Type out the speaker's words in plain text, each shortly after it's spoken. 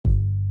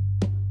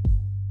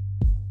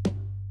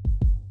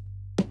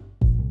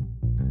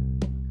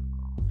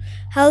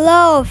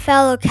Hello,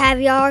 fellow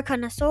caviar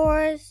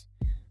connoisseurs.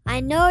 I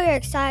know you're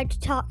excited to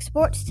talk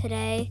sports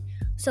today,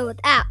 so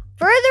without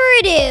further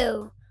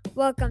ado,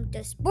 welcome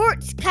to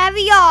Sports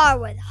Caviar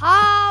with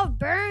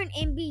Birn,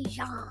 and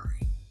Bijon.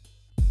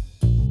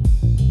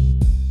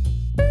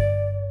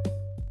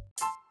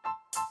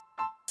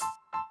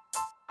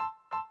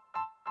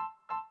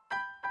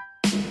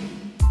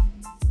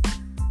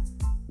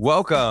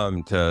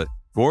 Welcome to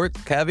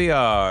Sports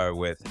Caviar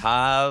with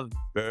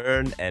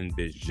Birn, and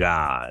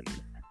Bijon.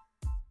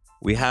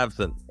 We have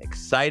some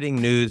exciting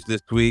news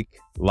this week,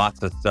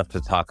 lots of stuff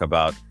to talk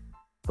about.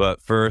 But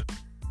first,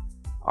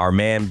 our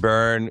man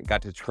Birn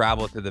got to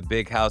travel to the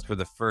big house for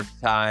the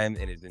first time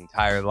in his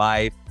entire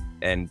life.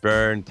 And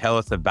Birn, tell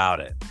us about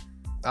it.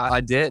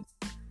 I did.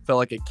 Felt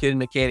like a kid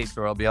in a candy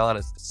store, I'll be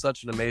honest.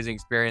 Such an amazing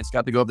experience.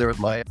 Got to go up there with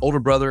my older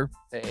brother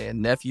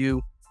and nephew.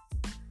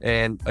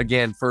 And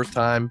again, first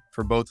time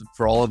for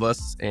all of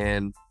us,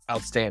 and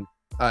outstanding.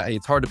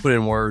 It's hard to put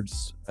in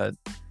words.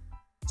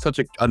 Such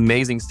an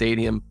amazing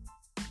stadium.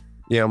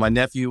 You know, my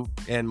nephew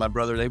and my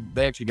brother,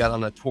 they actually got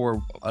on a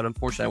tour.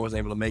 Unfortunately, I wasn't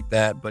able to make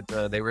that, but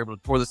they were able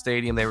to tour the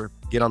stadium. They were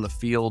get on the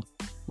field.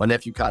 My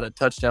nephew caught a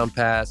touchdown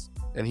pass,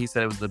 and he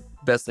said it was the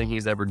best thing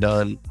he's ever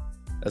done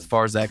as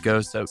far as that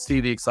goes. So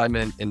see the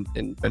excitement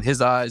in his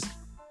eyes,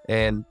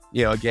 and,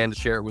 you know, again, to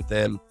share it with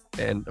them.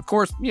 And of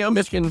course, you know,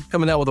 Michigan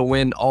coming out with a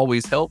win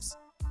always helps.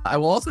 I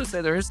will also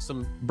say there is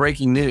some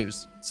breaking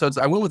news. So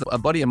I went with a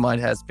buddy of mine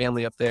who has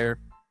family up there,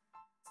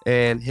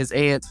 and his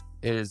aunt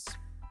is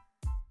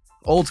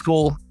old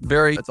school,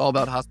 it's all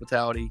about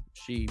hospitality.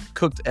 She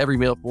cooked every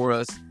meal for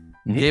us,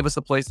 gave us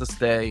a place to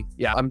stay.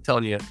 Yeah, I'm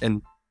telling you,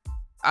 and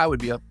I would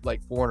be up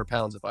like 400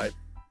 pounds if I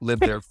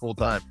lived there full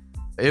time.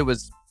 It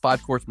was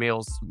 5-course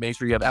meals. Make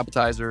sure you have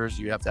appetizers.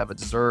 You have to have a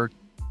dessert,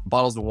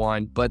 bottles of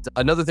wine. But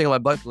another thing on my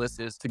bucket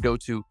list is to go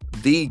to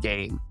the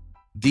game,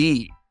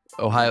 the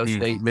Ohio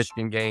State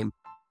Michigan game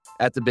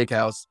at the big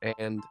house,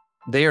 and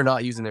they are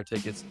not using their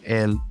tickets,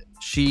 and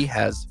she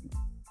has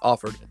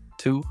offered it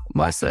to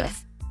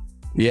myself.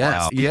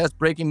 Yes, wow. Yes,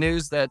 breaking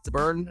news that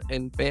Birn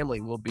and family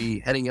will be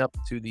heading up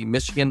to the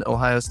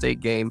Michigan-Ohio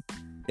State game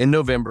in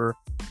November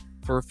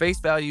for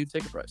face value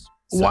ticket price.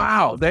 So,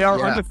 wow, they are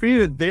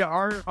undefeated. They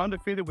are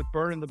undefeated with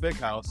Birn in the big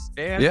house.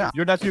 And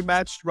your nephew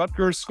matched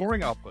Rutgers'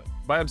 scoring output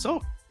by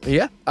himself.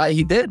 Yeah,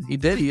 he did.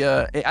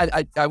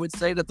 I would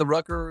say that the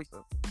Rutgers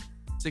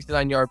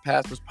 69-yard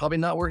pass was probably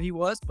not where he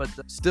was, but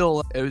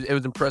still, it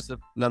was impressive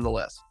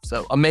nonetheless.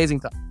 So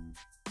amazing time.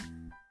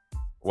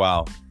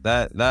 Wow,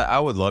 that I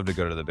would love to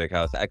go to the big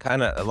house.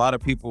 A lot of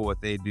people,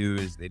 what they do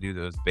is they do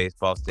those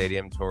baseball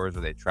stadium tours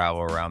where they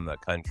travel around the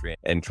country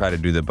and try to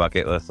do the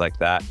bucket list like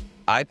that.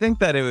 I think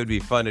that it would be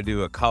fun to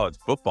do a college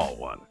football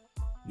one.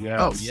 Yes.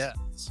 Oh,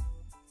 yes.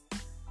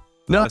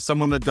 No, as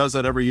someone that does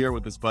that every year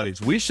with his buddies,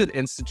 we should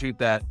institute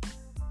that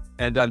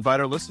and invite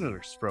our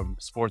listeners from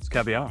Sports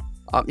Caviar.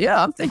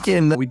 Yeah, I'm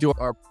thinking we do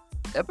our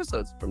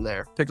episodes from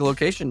there. Pick a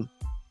location.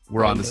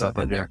 We're on to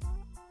something there.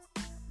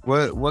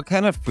 What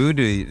kind of food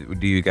do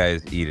you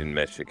guys eat in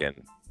Michigan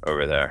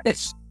over there?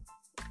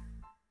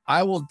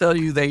 I will tell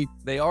you, they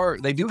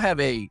do have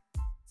a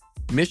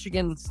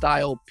Michigan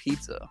style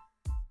pizza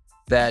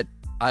that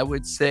I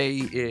would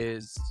say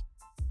is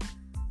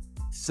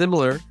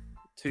similar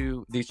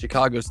to the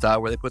Chicago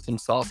style, where they put some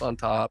sauce on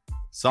top.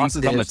 Sauce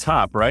is on the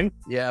top, right?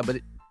 Yeah,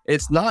 but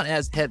it's not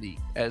as heavy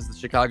as the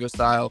Chicago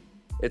style.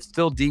 It's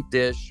still deep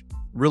dish.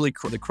 Really,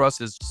 the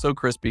crust is so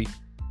crispy.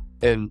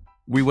 And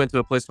we went to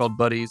a place called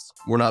Buddy's.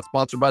 We're not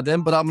sponsored by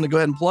them, but I'm going to go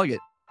ahead and plug it.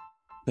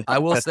 I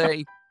will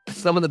say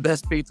some of the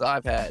best pizza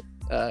I've had.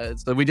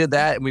 So we did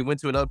that, and we went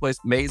to another place,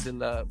 Maize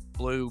and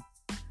Blue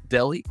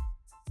Deli,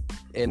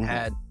 and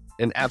had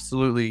an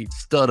absolutely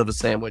stud of a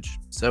sandwich.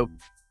 So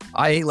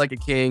I ate like a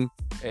king,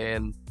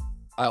 and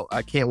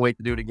I can't wait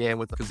to do it again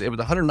because it was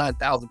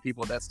 109,000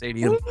 people at that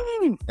stadium,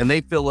 and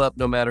they fill up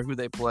no matter who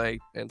they play.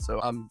 And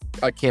so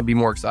I can't be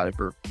more excited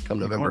for come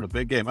November. What a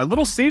big game.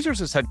 Little Caesars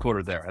is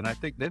headquartered there, and I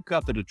think they've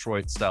got the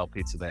Detroit style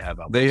pizza they have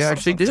out there. They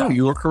actually do.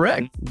 You are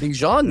correct.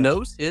 Bijon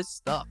knows his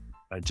stuff.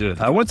 I did.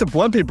 I went to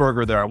Blumpy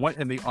Burger there. I went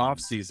in the off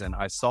season.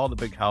 I saw the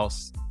big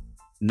house,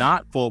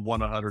 not full of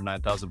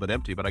 109,000, but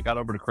empty. But I got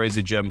over to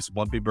Crazy Jim's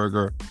Blumpy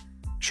Burger.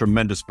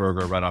 Tremendous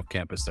burger right off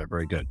campus there.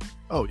 Very good.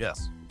 Oh,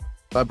 yes.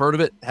 I've heard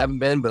of it, haven't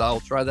been, but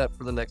I'll try that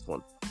for the next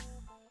one.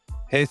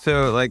 Hey,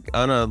 so like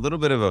on a little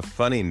bit of a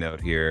funny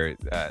note here,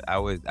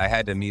 I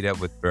had to meet up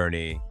with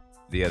Bernie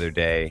the other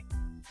day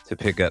to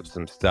pick up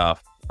some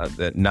stuff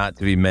that not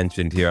to be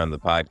mentioned here on the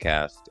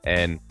podcast.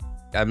 And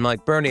I'm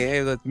like, Bernie,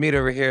 hey, let's meet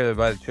over here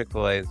by the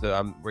Chick-fil-A.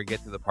 So we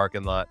get to the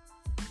parking lot,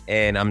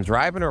 and I'm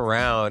driving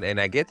around, and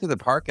I get to the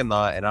parking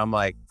lot, and I'm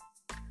like,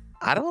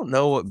 I don't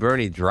know what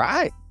Bernie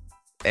drives.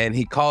 And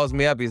he calls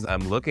me up.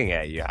 I'm looking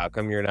at you. How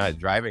come you're not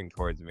driving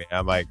towards me?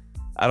 I'm like,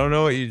 I don't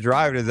know what you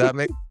drive. Does that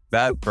make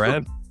bad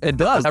friend? It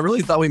does. I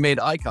really thought we made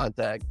eye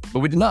contact, but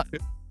we did not.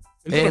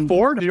 Is it a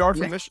Ford? You are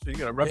from Michigan. You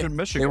got a rep in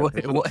Michigan.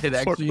 It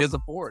actually is a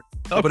Ford.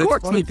 Of but course,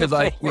 it's funny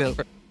because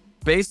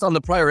based on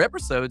the prior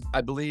episodes,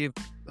 I believe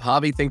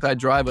Javi thinks I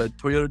drive a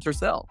Toyota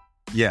Tercel.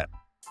 Yeah.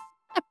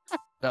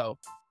 So,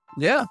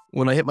 yeah,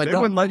 when I hit my They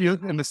dunk, wouldn't let you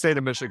in the state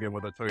of Michigan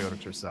with a Toyota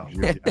Tercel.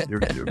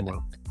 You're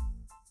well.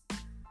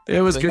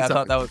 it was good. I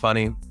thought that was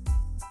funny.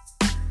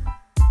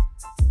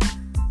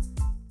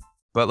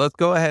 But let's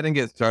go ahead and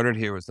get started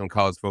here with some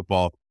college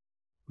football.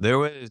 There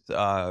was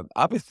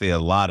obviously a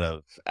lot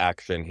of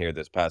action here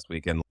this past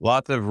weekend.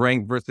 Lots of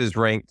ranked versus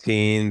ranked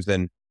teams,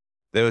 and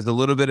there was a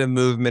little bit of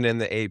movement in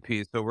the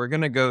AP. So we're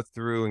going to go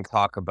through and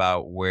talk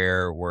about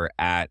where we're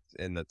at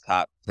in the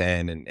top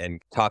 10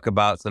 and talk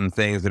about some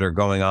things that are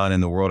going on in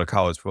the world of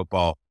college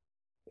football.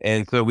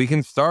 And so we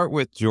can start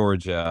with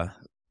Georgia.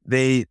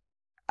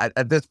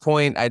 At this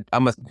point,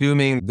 I'm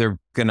assuming they're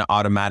going to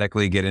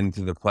automatically get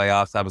into the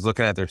playoffs. I was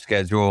looking at their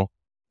schedule,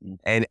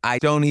 and I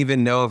don't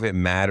even know if it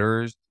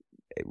matters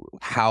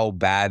how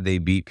bad they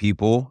beat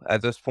people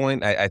at this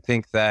point. I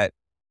think that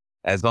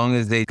as long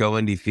as they go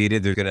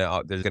undefeated, they're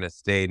gonna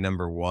stay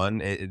number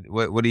one.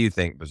 What do you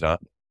think, Bijon?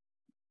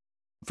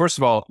 First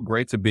of all,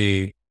 great to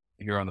be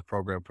here on the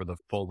program for the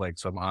full length.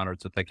 So I'm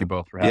honored. So thank you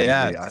both for having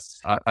me.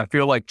 I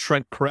feel like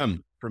Trent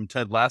Krim from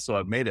Ted Lasso.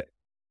 I've made it.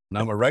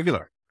 Now I'm a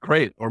regular.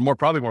 Great. Or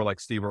probably more like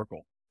Steve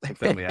Urkel. The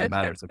family had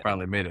matters. I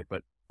finally made it,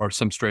 or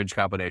some strange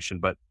combination.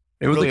 But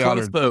it was really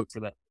really close honored for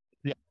that.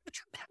 Yeah.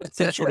 It's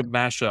that sort of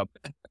mashup.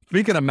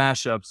 Speaking of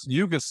mashups,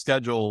 Yuga's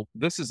schedule,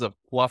 this is a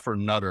fluffer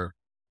nutter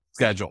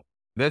schedule.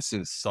 This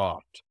is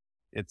soft.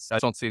 I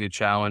don't see any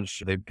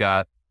challenge. They've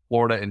got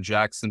Florida and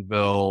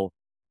Jacksonville.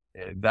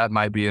 That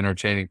might be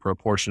entertaining for a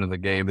portion of the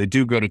game. They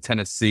do go to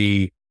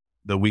Tennessee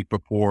the week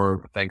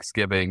before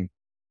Thanksgiving.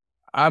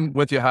 I'm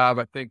with you, Hav.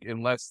 I think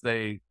unless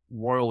they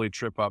royally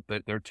trip up,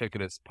 that their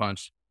ticket is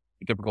punched.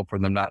 It's difficult for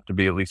them not to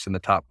be at least in the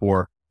top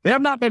 4. They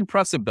have not been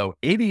impressive, though.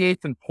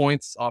 88th in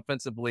points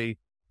offensively.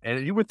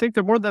 And you would think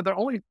they're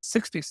only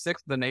 66th in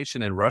the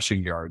nation in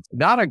rushing yards.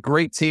 Not a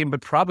great team,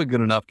 but probably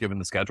good enough given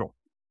the schedule.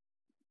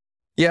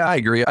 Yeah, I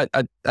agree. At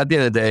the end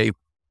of the day,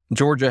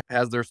 Georgia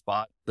has their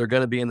spot. They're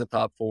going to be in the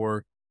top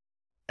 4,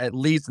 at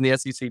least in the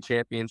SEC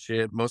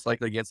championship, most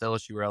likely against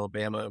LSU or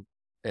Alabama.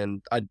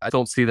 And I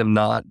don't see them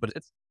not. But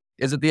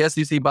is it the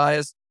SEC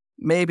bias?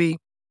 Maybe.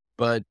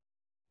 But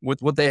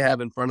with what they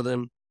have in front of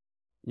them,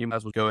 you might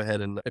as well go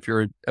ahead and if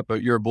you're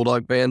a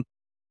Bulldog fan,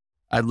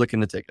 I'd look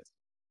into tickets.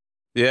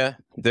 Yeah,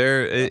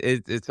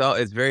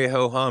 it's very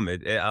ho hum.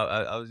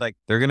 I was like,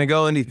 they're gonna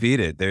go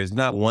undefeated. There's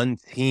not one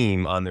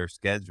team on their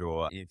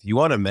schedule. If you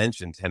want to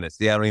mention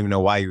Tennessee, I don't even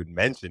know why you would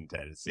mention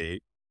Tennessee.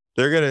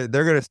 They're gonna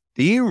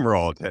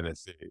steamroll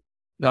Tennessee.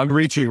 No, I'm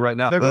reaching right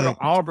now. They're going to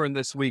Auburn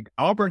this week.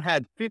 Auburn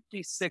had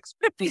 56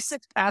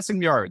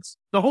 passing yards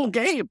the whole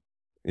game.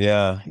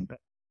 Yeah.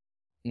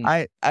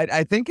 I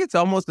think it's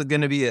almost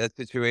going to be a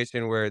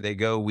situation where they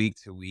go week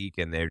to week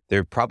and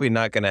they're probably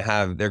not going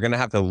to they're going to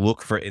have to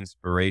look for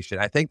inspiration.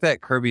 I think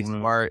that Kirby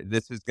Smart,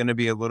 this is going to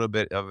be a little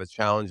bit of a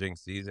challenging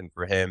season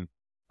for him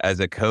as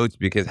a coach,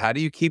 because how do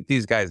you keep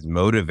these guys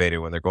motivated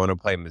when they're going to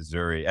play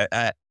Missouri?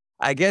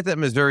 I get that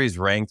Missouri's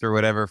ranked or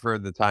whatever for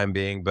the time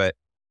being, but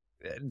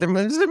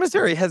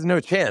Missouri has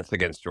no chance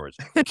against Georgia.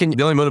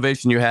 The only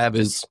motivation you have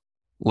is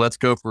let's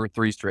go for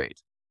 3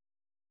 straight.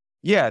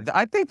 Yeah,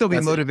 I think they'll be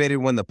motivated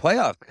when the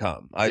playoffs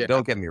come.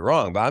 Don't get me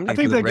wrong, but I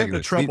think they get the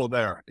trouble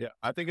there. Yeah,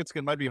 I think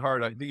it might be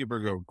hard. I think you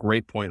bring a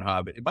great point,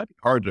 Hob. It might be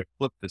hard to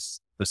flip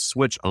the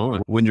switch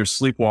on when you're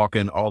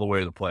sleepwalking all the way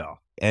to the playoff.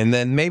 And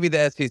then maybe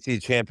the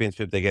SEC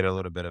championship, they get a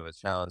little bit of a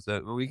challenge.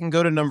 So we can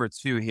go to number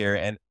 2 here,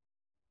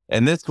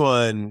 and this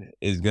one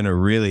is going to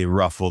really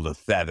ruffle the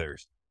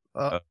feathers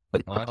of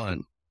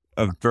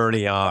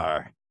Bernie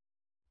R.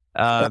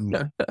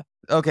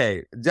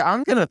 Okay,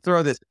 I'm going to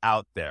throw this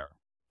out there.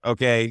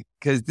 Okay,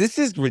 because this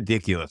is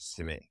ridiculous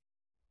to me.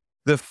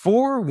 The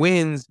 4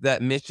 wins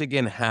that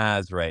Michigan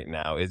has right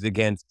now is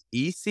against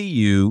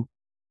ECU,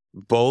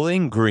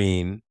 Bowling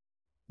Green,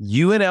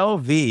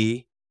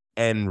 UNLV,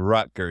 and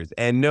Rutgers.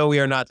 And no, we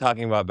are not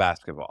talking about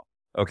basketball.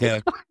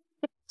 Okay.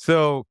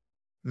 So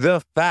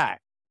the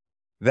fact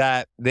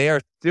that they are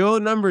still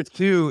number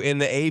 2 in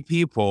the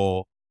AP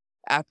poll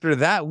after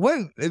that,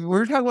 we're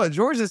talking about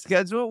Georgia's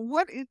schedule.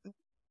 What is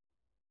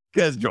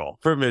schedule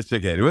for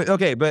Michigan?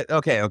 Okay.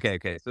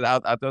 So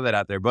I'll throw that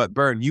out there. But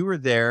Birn, you were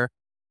there.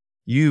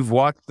 You've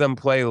watched them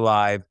play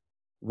live.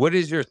 What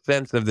is your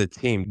sense of the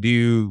team? Do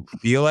you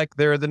feel like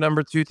they're the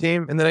number 2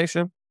 team in the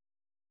nation?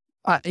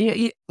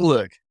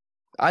 Look,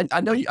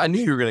 I knew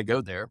you were going to go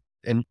there,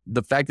 and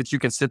the fact that you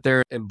can sit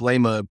there and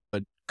blame a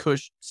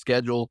cush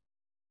schedule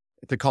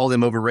to call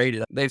them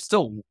overrated, they've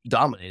still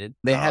dominated.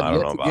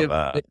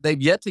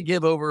 They've yet to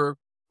give over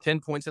 10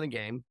 points in a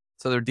game,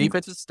 so their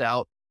defense is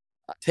stout.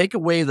 Take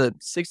away the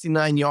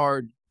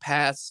 69-yard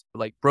pass,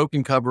 like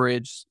broken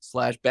coverage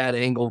 / bad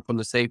angle from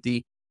the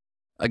safety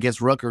against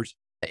Rutgers,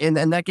 and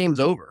that game's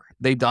over.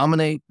 They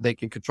dominate. They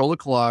can control the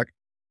clock.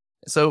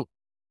 So,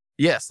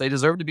 yes, they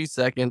deserve to be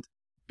second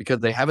because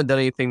they haven't done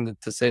anything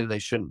to say that they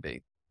shouldn't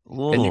be.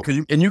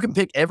 And you can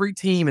pick every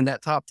team in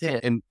that top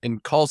 10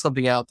 and call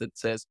something out that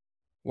says,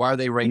 why are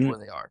they ranked where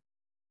they are?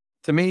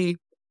 To me,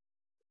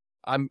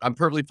 I'm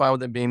perfectly fine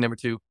with them being number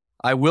 2.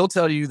 I will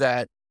tell you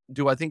that,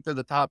 do I think they're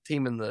the top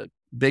team in the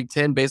Big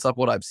Ten based off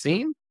what I've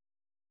seen?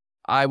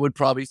 I would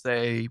probably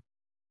say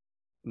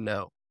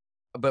no,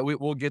 but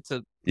we'll get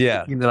to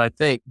Yeah. the team that I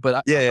think.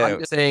 But Yeah. I'm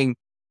just saying,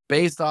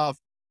 based off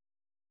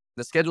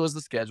the schedule is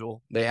the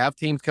schedule. They have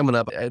teams coming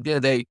up. At the end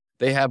of the day,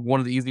 they have one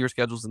of the easier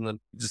schedules in the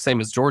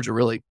same as Georgia,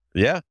 really.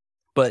 Yeah.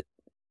 But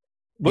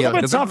A little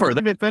bit November-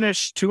 tougher. They've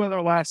finished 2 of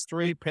their last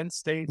 3. Penn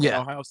State, and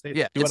Yeah. Ohio State.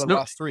 Yeah, 2 out of the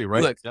last 3,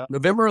 right? Look, Yeah.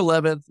 November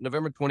 11th,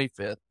 November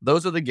 25th.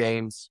 Those are the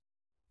games.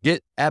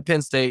 Get at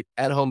Penn State,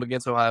 at home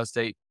against Ohio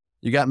State.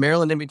 You got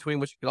Maryland in between,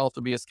 which could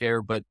also be a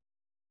scare, but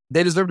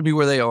they deserve to be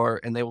where they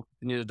are, and they will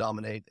continue to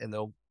dominate, and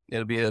we'll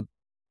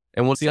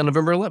see on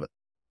November 11th.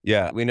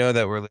 Yeah, we know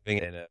that we're living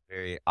in a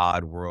very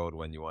odd world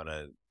when you want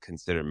to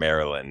consider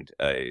Maryland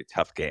a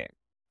tough game.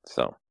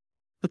 So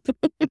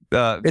It's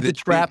a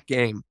trap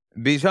game.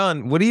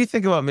 Bijon, what do you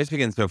think about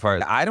Michigan so far?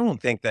 I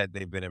don't think that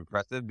they've been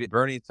impressive.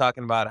 Bernie's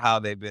talking about how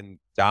they've been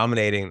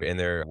dominating in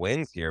their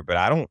wins here, but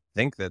I don't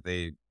think that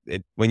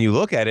when you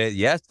look at it,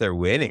 yes, they're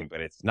winning,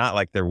 but it's not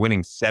like they're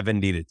winning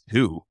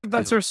 70-2.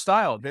 That's their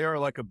style. They are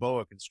like a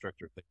boa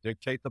constrictor. They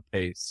dictate the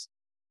pace.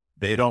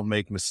 They don't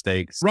make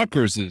mistakes.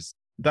 Rutgers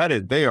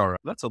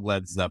that's a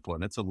Led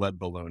Zeppelin. It's a lead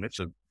balloon. It's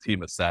a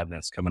team of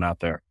sadness coming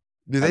out there.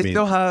 Do they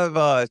still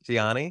have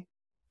Gianni?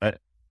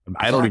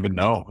 I don't even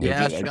know.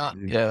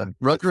 Yeah,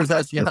 Rutgers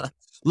has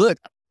Look,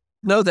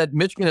 know that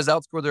Michigan has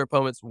outscored their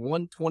opponents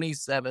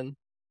 127-23.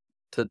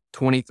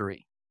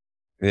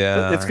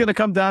 Yeah. It's going to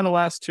come down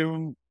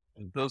to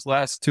those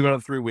last 2 out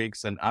of 3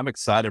 weeks, and I'm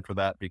excited for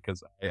that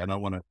because I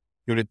don't want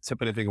to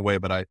tip anything away,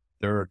 but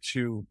there are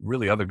 2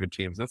 really other good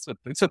teams. It's a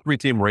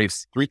 3-team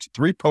race,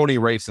 three pony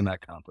race in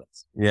that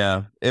conference.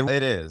 Yeah, it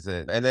is.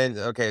 And then,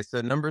 okay,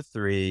 so number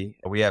 3,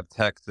 we have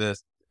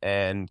Texas,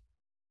 and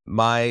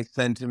my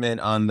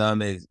sentiment on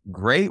them is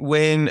great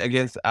win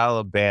against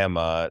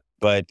Alabama,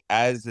 but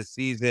as the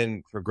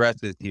season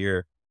progresses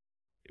here,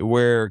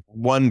 we're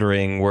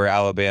wondering where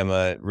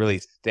Alabama really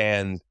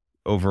stands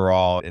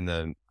overall in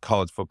the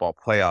college football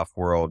playoff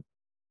world.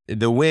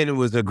 The win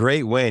was a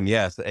great win,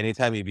 yes,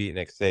 anytime you beat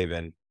Nick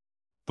Saban,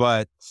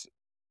 but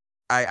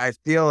I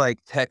feel like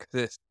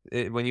Texas,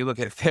 when you look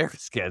at their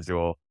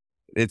schedule,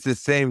 it's the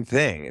same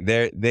thing.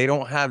 They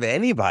don't have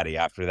anybody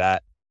after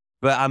that.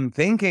 But I'm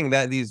thinking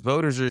that these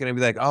voters are going to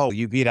be like, "Oh,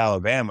 you beat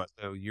Alabama,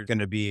 so you're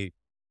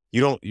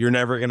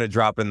never going to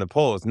drop in the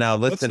polls." Now,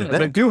 listen to They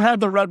them. do have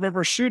the Red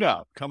River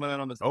Shootout coming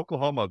in on this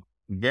Oklahoma,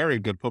 very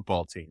good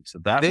football team. So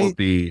that will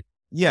be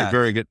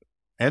very good.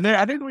 And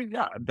I think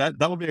that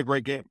will be a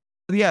great game.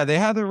 Yeah, they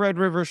have the Red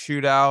River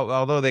Shootout,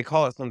 although they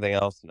call it something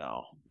else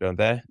now, don't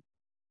they?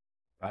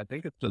 I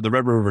think it's the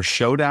Red River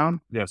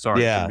Showdown. Yeah,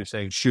 sorry, I should be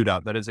saying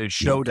shootout. That is a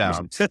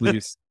showdown.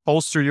 Please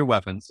holster your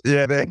weapons.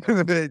 Yeah, they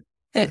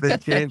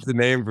changed the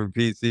name for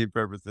PC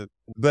purposes.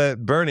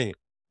 But Bernie,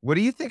 what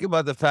do you think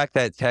about the fact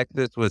that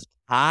Texas was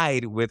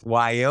tied with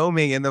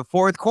Wyoming in the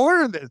fourth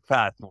quarter this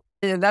past week?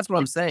 And that's what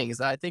I'm saying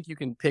is I think you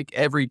can pick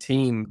every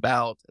team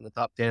about in the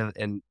top 10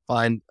 and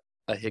find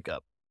a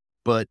hiccup.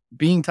 But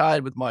being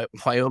tied with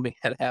Wyoming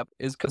at half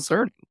is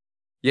concerning.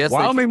 Yes,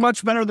 Wyoming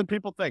much better than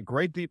people think.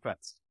 Great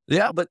defense.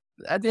 Yeah, but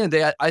at the end of the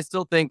day, I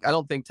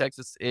don't think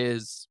Texas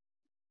is,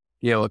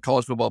 a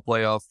college football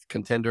playoff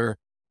contender.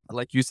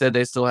 Like you said,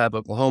 they still have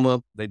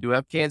Oklahoma. They do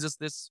have Kansas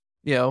this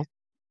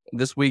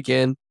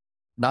weekend.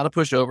 Not a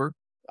pushover.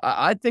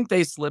 I think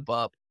they slip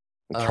up.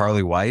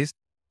 Charlie Weiss?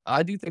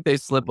 I do think they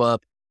slip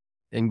up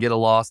and get a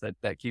loss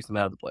that keeps them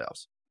out of the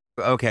playoffs.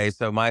 Okay,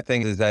 so my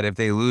thing is that if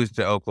they lose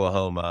to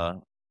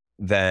Oklahoma,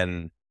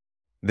 then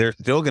they're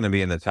still going to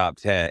be in the top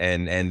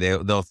 10, and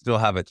they'll still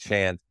have a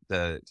chance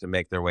to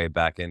make their way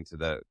back into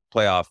the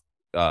playoff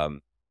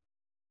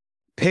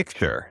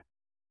picture.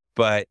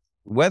 But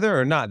whether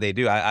or not they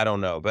do, I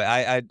don't know.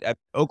 But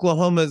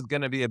Oklahoma is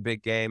going to be a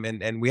big game,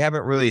 and we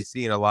haven't really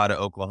seen a lot of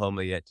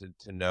Oklahoma yet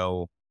to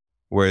know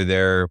where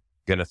they're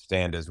going to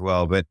stand as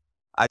well. But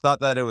I thought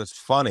that it was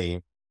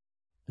funny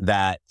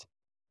that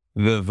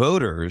the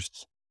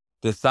voters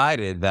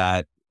decided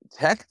that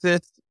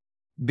Texas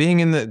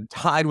being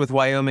tied with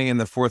Wyoming in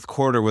the fourth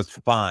quarter was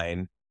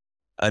fine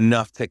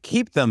enough to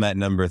keep them at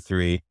number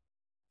 3.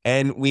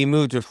 And we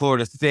moved to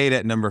Florida State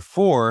at number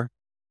 4,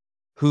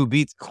 who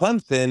beats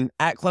Clemson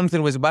at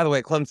Clemson, which, by the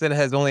way, Clemson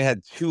has only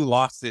had 2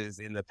 losses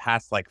in the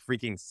past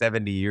freaking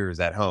 70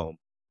 years at home.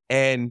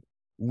 And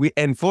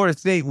Florida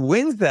State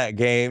wins that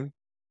game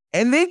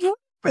and they drop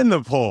in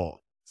the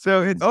poll.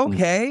 So it's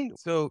okay.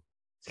 So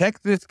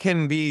Texas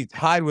can be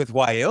tied with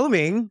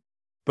Wyoming,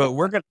 but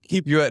we're going to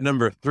keep you at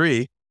number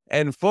 3.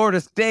 And Florida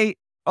State,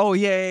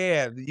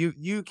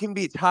 you can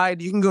be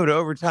tied. You can go to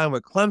overtime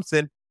with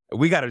Clemson.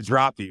 We got to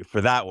drop you for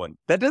that one.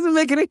 That doesn't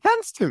make any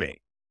sense to me.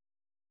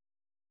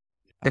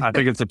 I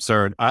think it's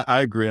absurd.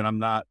 I agree, and I'm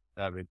not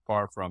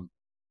far from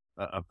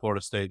a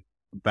Florida State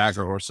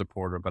backer or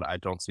supporter, but I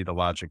don't see the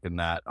logic in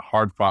that. A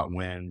hard-fought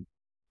win.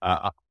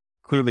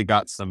 Clearly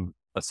got some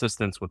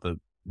assistance with a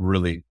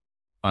really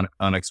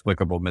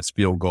unexplicable missed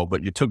field goal,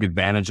 but you took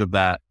advantage of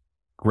that.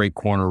 Great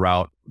corner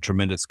route,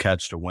 tremendous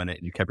catch to win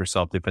it. You kept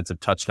yourself defensive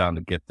touchdown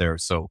to get there.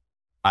 So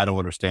I don't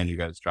understand you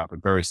guys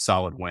dropping. Very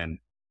solid win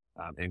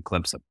in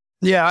Clemson.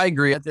 Yeah, I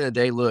agree. At the end of the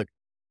day, look,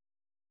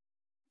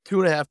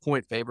 2.5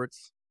 point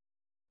favorites.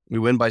 We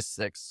win by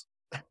 6.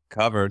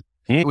 Covered.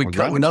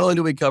 Not only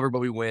do we cover, but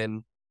we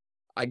win.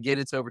 I get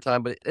it's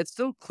overtime, but it's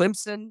still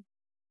Clemson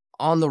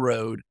on the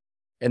road,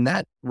 and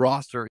that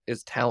roster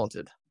is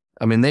talented.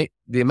 I mean,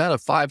 the amount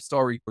of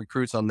 5-star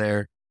recruits on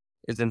there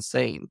is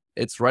insane.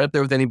 It's right up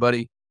there with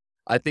anybody.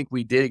 I think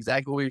we did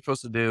exactly what we were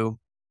supposed to do,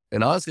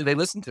 and honestly, they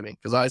listened to me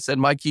because I said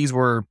my keys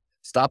were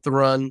stop the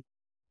run,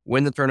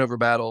 win the turnover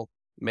battle,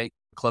 make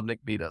Klubnik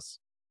beat us.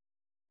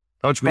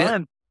 Coach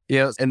Birn.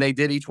 Yeah, and they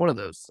did each one of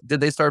those.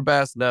 Did they start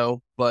fast?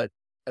 No, but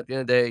at the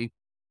end of the day,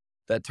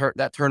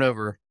 that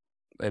turnover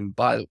and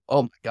oh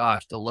my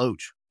gosh, the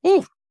Loach.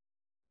 Woo!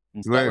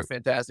 That was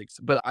fantastic.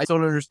 But I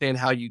don't understand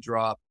how you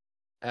drop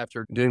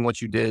after doing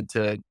what you did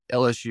to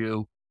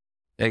LSU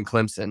and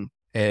Clemson,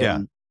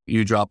 and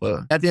you drop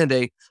at the end of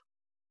the day,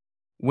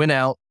 win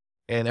out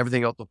and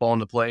everything else will fall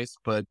into place.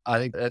 But I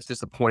think that's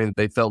disappointing that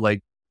they felt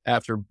like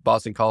after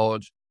Boston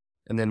College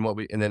and then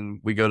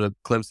we go to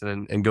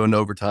Clemson and go into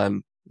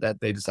overtime that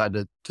they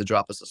decided to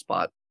drop us a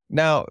spot.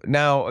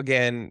 Now,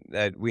 again,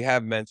 we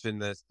have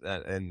mentioned this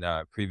in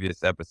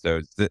previous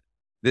episodes that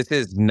this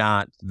is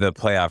not the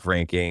playoff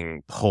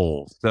ranking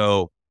poll.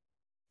 So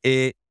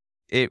it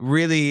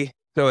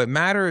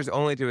matters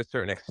only to a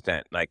certain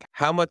extent. Like,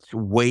 how much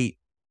weight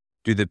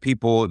do the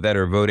people that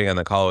are voting on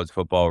the college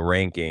football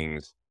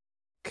rankings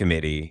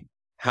committee,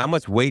 how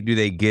much weight do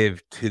they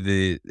give to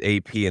the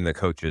AP and the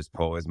coaches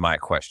poll is my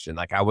question.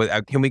 Like,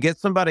 can we get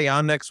somebody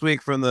on next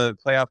week from the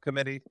playoff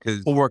committee?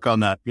 Because we'll work on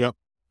that. Yep.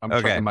 I'm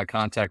checking my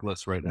contact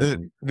list right now.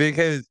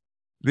 Because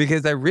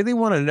I really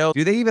want to know,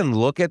 do they even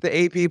look at the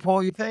AP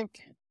poll, you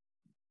think?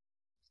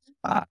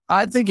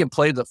 I think it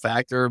played a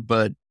factor,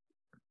 but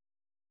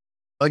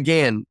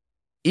again,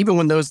 even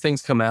when those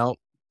things come out,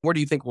 where do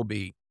you think we'll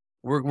be?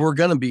 We're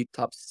going to be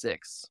top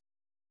 6.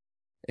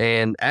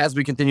 And as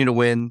we continue to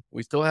win,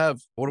 we still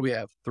have,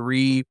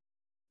 3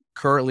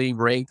 currently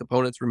ranked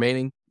opponents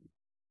remaining.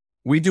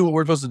 We do what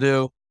we're supposed to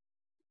do.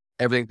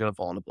 Everything's going to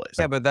fall into place.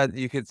 Yeah, but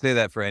you could say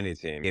that for any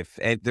team. If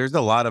there's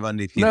a lot of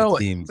undefeated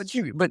teams.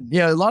 But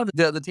a lot of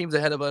the teams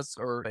ahead of us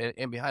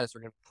and behind us are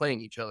going to be playing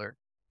each other.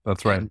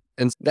 That's right.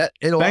 And that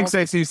thanks,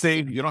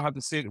 ACC. You don't have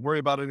to worry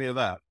about any of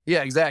that.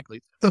 Yeah,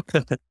 exactly.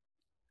 The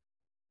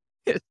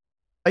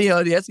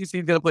SEC is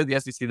going to play the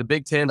SEC. The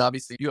Big Ten,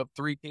 obviously, you have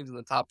 3 teams in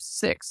the top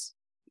 6.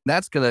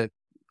 That's going to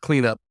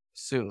clean up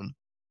soon.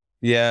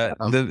 Yeah.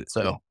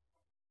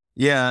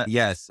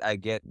 Yes, I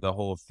get the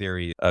whole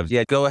theory of,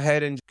 go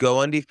ahead and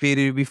go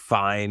undefeated, you'll be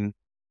fine.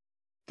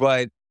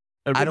 But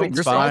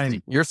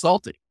You're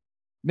salty.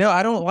 No,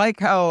 I don't like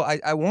how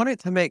I want it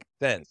to make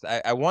sense.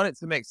 I want it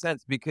to make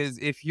sense because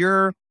if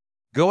you're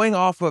going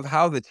off of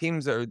how the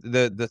teams are,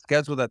 the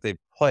schedule that they've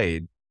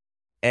played,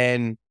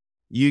 and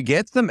you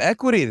get some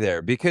equity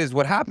there, because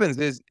what happens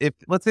is if,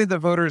 let's say the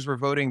voters were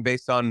voting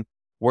based on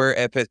where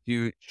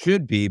FSU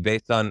should be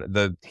based on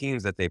the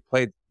teams that they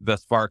played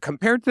thus far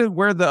compared to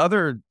where the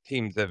other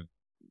teams have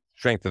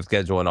strength of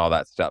schedule and all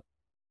that stuff.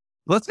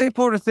 Let's say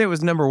Florida State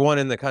was number 1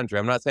 in the country.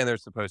 I'm not saying they're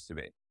supposed to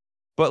be,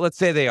 but let's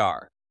say they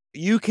are.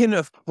 You can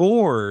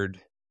afford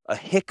a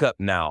hiccup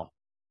now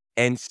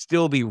and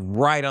still be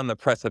right on the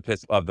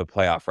precipice of the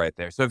playoff right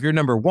there. So if you're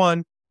number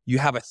 1, you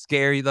have a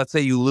scary, let's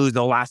say you lose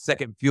the last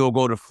second field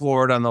goal to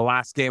Florida on the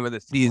last game of the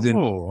season.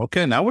 Oh,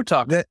 okay. Now we're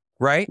talking.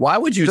 Right? Why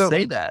would you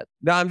say that?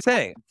 No, I'm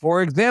saying,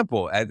 for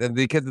example,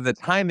 because of the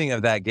timing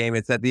of that game,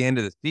 it's at the end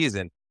of the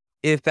season.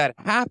 If that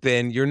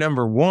happened, you're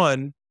number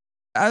 1.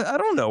 I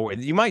don't know.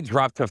 You might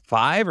drop to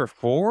 5 or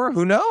 4.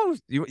 Who knows?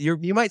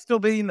 You might still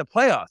be in the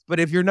playoffs. But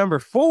if you're number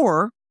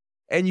 4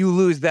 and you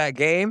lose that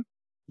game,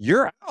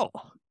 you're out.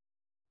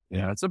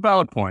 Yeah, it's a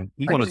valid point.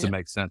 You want it to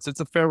make sense.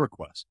 It's a fair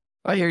request.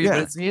 I hear you, but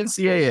it's the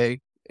NCAA,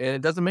 and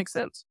it doesn't make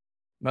sense.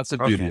 That's the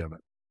beauty of it.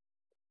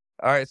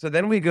 All right, so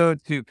then we go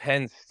to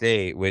Penn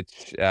State,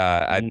 which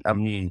I'm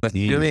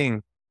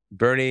assuming,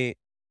 Bernie,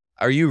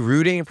 are you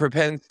rooting for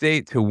Penn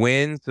State to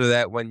win so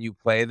that when you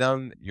play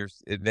them,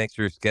 it makes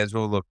your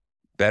schedule look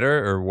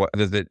better, or what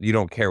does it? You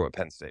don't care what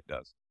Penn State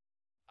does?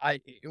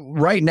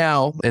 Right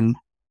now, and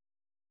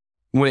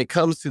when it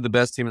comes to the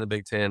best team in the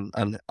Big Ten,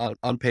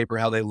 on paper,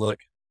 how they look,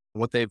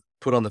 what they've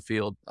put on the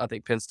field, I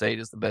think Penn State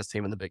is the best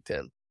team in the Big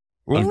Ten.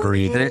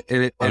 Agreed.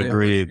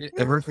 Agreed.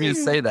 It hurts me to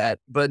say that,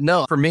 but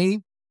no, for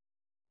me,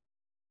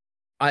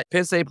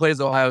 Penn State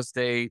plays Ohio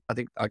State, I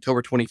think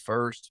October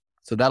 21st.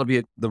 So that'll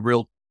be the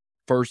real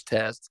first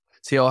test.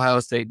 See how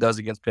Ohio State does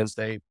against Penn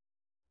State.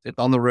 It's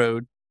on the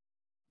road.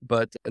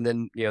 And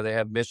then, they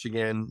have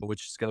Michigan,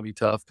 which is going to be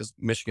tough because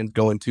Michigan's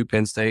going to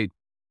Penn State.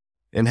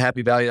 In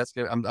Happy Valley,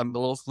 I'm a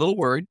little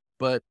worried,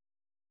 but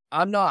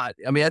I'm not.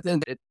 I mean, at the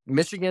end,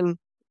 Michigan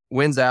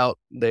wins out.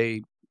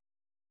 It's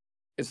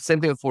the same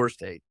thing with Florida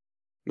State.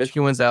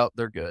 Michigan wins out,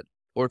 they're good.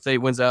 Florida State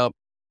wins out,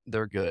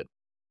 they're good.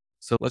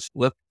 So let's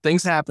let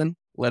things happen.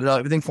 Let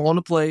everything fall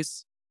into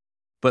place.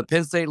 But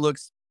Penn State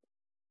looks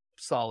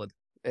solid.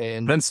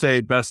 And Penn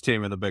State, best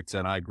team in the Big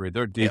Ten. I agree.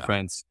 Their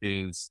defense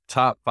is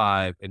top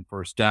 5 in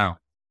first down,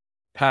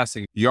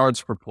 passing,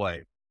 yards per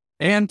play,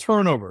 and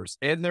turnovers.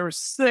 And they're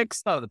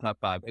 6 out of the top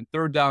 5 in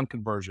third down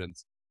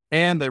conversions.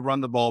 And they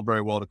run the ball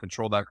very well to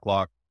control that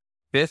clock.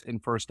 5th in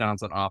first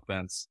downs on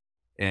offense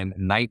and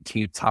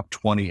 19th, top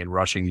 20 in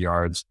rushing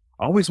yards.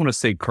 I always want to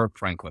say Kirk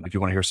Franklin. If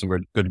you want to hear some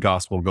good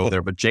gospel, go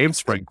there. But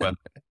James Franklin,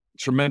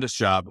 tremendous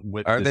job.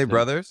 Are they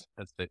brothers?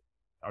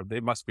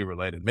 They must be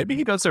related. Maybe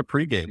he does their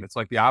pregame. It's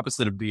like the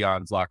opposite of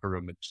Bijon's locker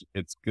room.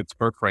 It's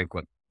Kirk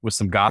Franklin with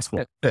some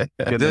gospel. Get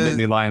the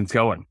Nittany Lions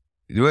going.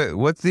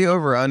 What's the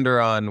over-under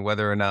on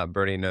whether or not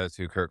Bernie knows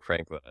who Kirk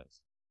Franklin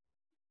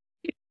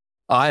is?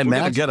 I We're gonna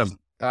imagine. get him.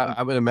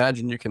 I would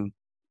imagine you can.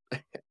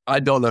 I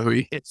don't know who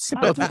he is.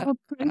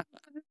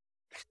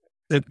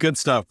 It's good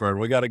stuff, Bird.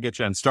 We got to get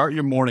you in. Start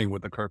your morning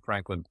with the Kirk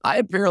Franklin. I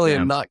apparently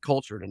am not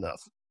cultured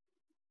enough.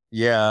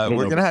 Yeah,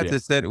 we're gonna have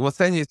to we'll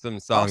send you some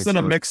songs. I'll send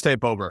a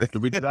mixtape over. Do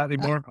we do that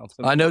anymore?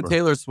 I know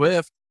Taylor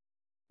Swift.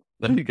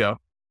 There you go.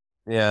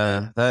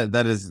 Yeah,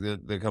 that is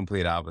the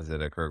complete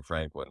opposite of Kirk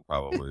Franklin,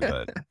 probably.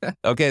 But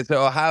okay,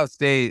 so Ohio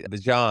State,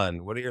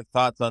 Bijon, what are your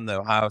thoughts on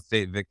the Ohio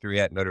State victory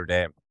at Notre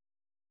Dame?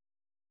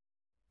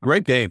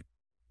 Great game.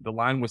 The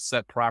line was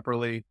set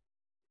properly.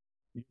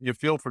 You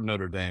feel for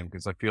Notre Dame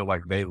because I feel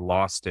like they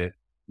lost it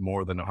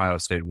more than Ohio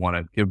State won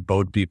it. Give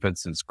both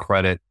defenses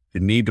credit. You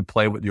need to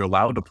play with. You're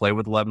allowed to play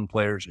with 11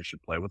 players. You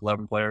should play with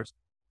 11 players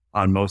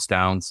on most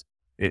downs.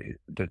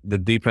 The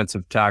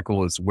defensive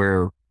tackle is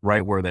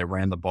right where they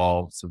ran the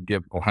ball. So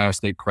give Ohio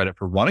State credit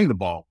for running the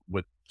ball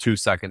with 2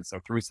 seconds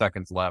or 3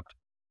 seconds left.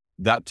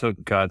 That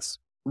took guts.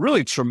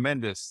 Really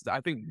tremendous.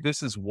 I think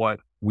this is what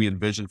we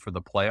envisioned for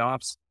the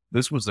playoffs.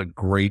 This was a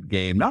great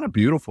game. Not a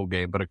beautiful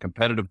game, but a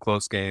competitive,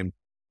 close game.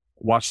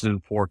 Watched it in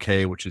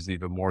 4K, which is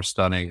even more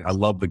stunning. I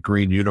love the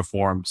green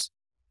uniforms.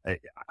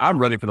 I'm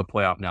ready for the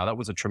playoff now. That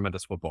was a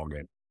tremendous football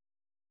game.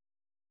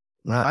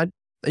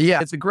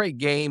 Yeah, it's a great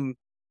game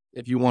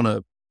if you want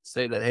to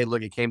say that, hey,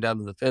 look, it came down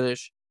to the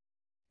finish.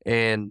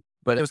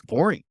 But it was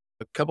boring.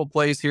 A couple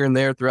plays here and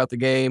there throughout the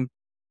game.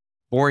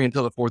 Boring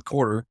until the fourth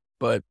quarter.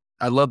 But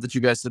I love that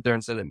you guys sit there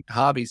and said, and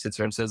Hobby sits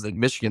there and says that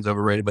Michigan's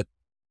overrated. But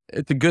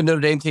it's a good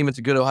Notre Dame team. It's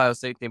a good Ohio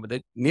State team.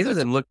 But neither of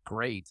them look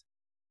great.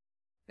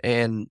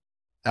 And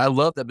I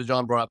love that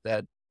Bijon brought up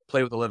that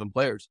play with 11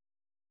 players.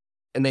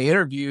 And they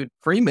interviewed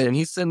Freeman, and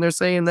he's sitting there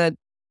saying that,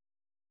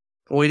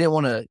 well, he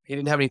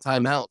didn't have any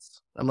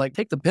timeouts. I'm like,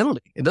 take the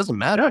penalty. It doesn't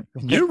matter.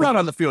 You run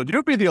on the field.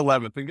 You be the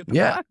 11th and get the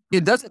back.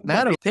 It doesn't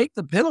matter. Take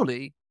the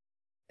penalty.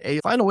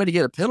 Find a way to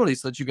get a penalty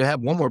so that you can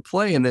have one more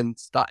play and then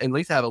stop, at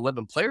least have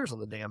 11 players on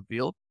the damn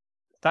field.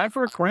 Time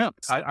for a cramp.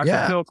 I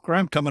can feel a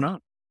cramp coming on.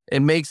 It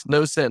makes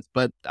no sense.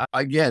 But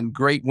again,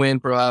 great win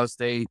for Ohio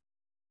State.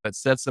 That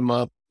sets them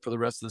up for the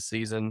rest of the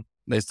season.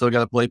 They still got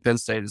to play Penn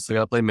State. They still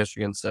got to play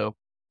Michigan. So,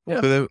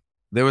 yeah. So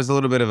there was a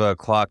little bit of a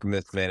clock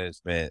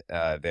mismanagement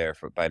there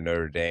by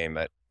Notre Dame.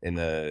 In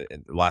the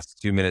last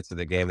 2 minutes of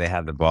the game, they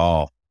had the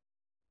ball.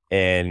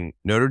 And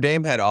Notre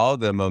Dame had all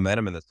the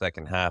momentum in the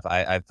second half.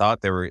 I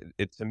thought to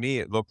me,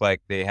 it looked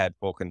like they had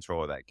full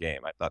control of that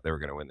game. I thought they were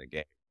going to win the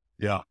game.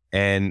 Yeah.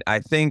 And I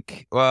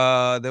think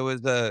there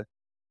was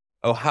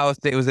Ohio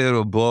State was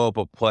able to blow up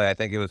a play. I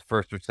think it was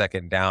first or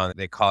second down.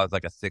 They caused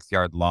like a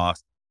 6-yard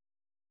loss.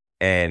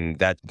 And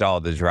that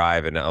stalled the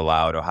drive and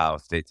allowed Ohio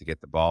State to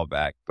get the ball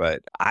back. But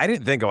I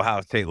didn't think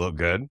Ohio State looked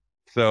good.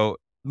 So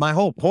my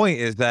whole point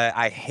is that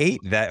I hate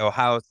that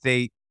Ohio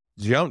State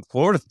jumped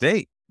Florida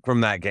State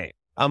from that game.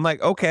 I'm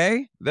like,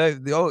 okay,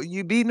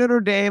 you beat Notre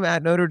Dame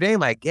at Notre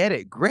Dame. I get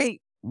it.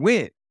 Great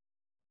win.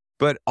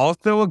 But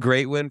also a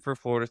great win for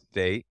Florida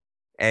State.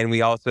 And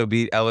we also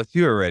beat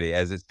LSU already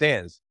as it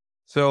stands.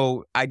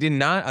 So I did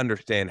not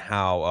understand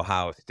how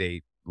Ohio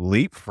State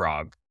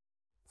leapfrogged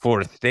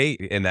Florida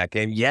State in that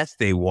game. Yes,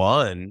 they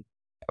won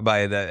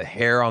by the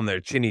hair on their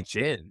chinny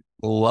chin.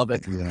 Love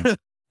it.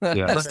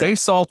 Yeah. Stay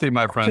salty,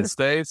 my friend.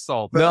 Stay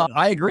salty. No,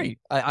 I agree.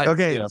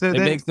 Okay, so it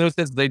makes no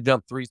sense they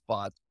jumped 3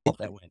 spots off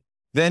that win.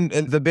 Then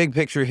the big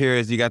picture here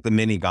is you got the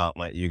mini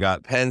gauntlet. You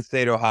got Penn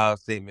State, Ohio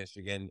State,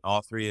 Michigan.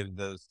 All three of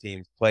those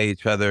teams play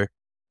each other.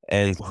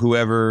 And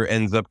whoever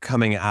ends up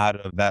coming out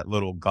of that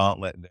little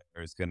gauntlet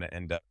there is going to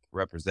end up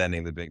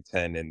representing the Big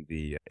Ten in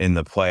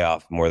the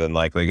playoff more than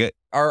likely.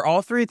 Are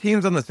all three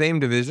teams on the same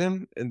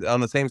division,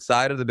 on the same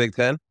side of the Big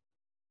Ten?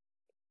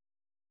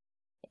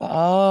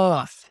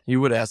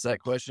 You would ask that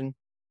question.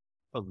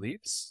 I believe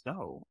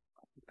so.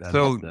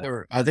 So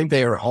I think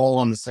they are all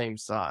on the same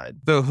side.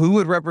 So who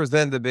would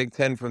represent the Big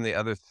Ten from the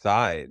other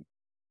side?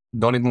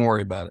 Don't even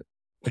worry about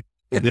it.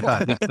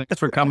 Yeah, thanks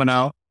for coming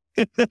out.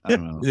 I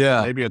don't know.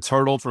 Yeah. Maybe a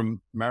turtle from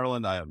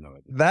Maryland. I have no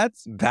idea.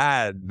 That's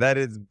bad. That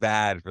is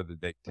bad for the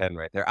Big Ten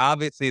right there.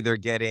 Obviously, they're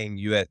getting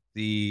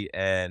USC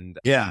and...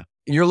 Yeah.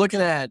 You're looking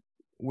at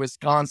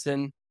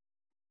Wisconsin,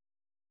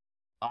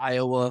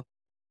 Iowa,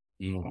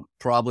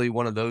 probably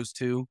one of those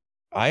two.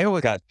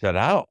 Iowa got shut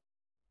out.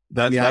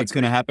 That's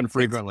going to happen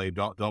frequently.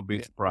 Don't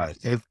be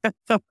surprised. And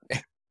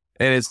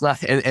it's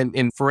not...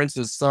 And for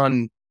instance,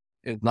 Son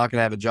is not going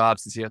to have a job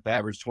since he has to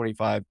average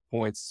 25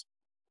 points.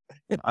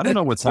 I don't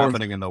know what's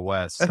happening in the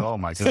West. Oh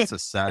my God, it's a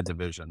sad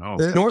division. Oh,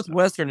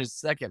 Northwestern is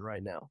second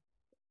right now.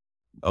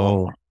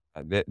 Oh,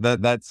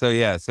 that's so.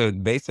 Yeah, so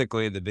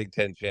basically, the Big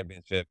Ten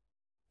championship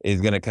is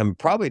going to come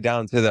probably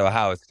down to the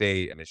Ohio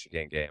State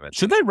Michigan game.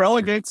 Should they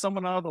relegate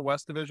someone out of the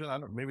West Division?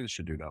 Maybe they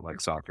should do that like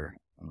soccer.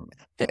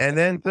 And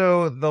then,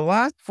 so the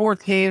last 4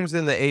 teams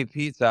in the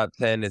AP top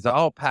 10 is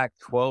all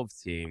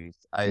Pac-12 teams.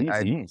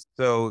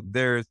 So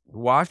there's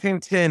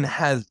Washington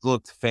has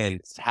looked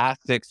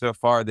fantastic so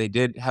far. They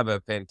did have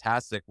a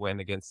fantastic win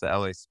against the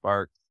LA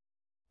Sparks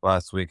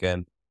last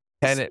weekend.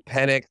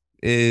 Penix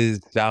is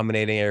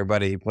dominating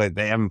everybody.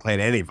 They haven't played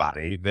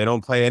anybody. They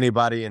don't play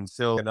anybody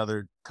until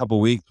another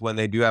couple weeks when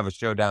they do have a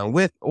showdown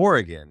with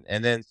Oregon.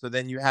 And then, so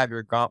then you have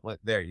your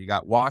gauntlet there. You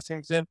got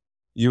Washington,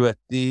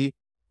 USC,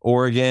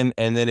 Oregon,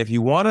 and then if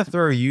you want to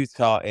throw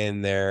Utah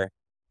in there,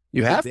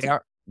 you have to.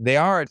 They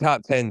are a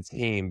top 10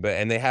 team,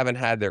 and they haven't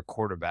had their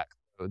quarterback.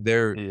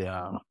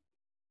 So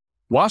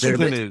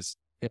Washington is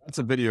it's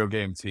a video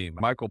game team.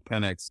 Michael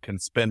Penix can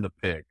spin the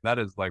pig. That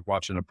is like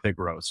watching a pig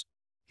roast.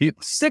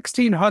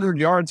 1,600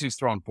 yards he's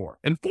thrown for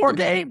in 4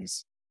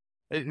 games.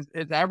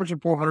 It's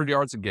averaging 400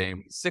 yards a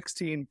game,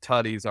 16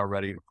 tutties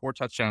already, 4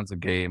 touchdowns a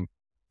game.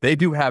 They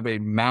do have a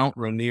Mount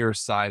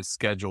Rainier-sized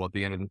schedule at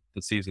the end of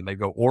the season. They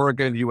go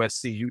Oregon,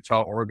 USC,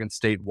 Utah, Oregon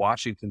State,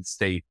 Washington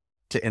State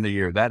to end the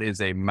year. That is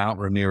a Mount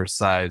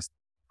Rainier-sized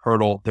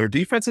hurdle. Their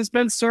defense has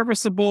been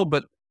serviceable,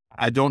 but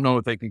I don't know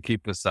if they can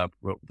keep this up.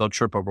 They'll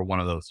trip over one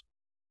of those.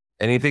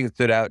 Anything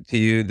stood out to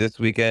you this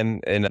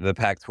weekend in the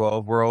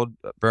Pac-12 world,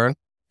 Birn?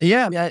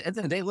 Yeah. At the end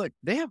of the day, look,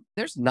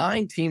 there's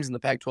 9 teams in the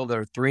Pac-12 that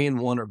are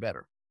 3-1 or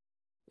better,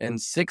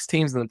 and 6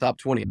 teams in the top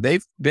 20.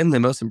 They've been the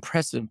most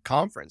impressive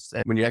conference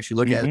when you actually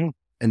look at it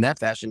in that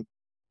fashion.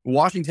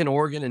 Washington,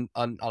 Oregon,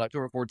 on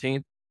October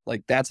 14th,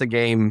 like that's a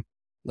game.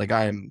 Like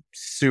I am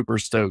super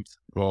stoked.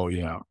 Oh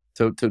yeah,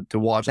 to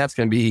watch. That's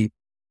going to be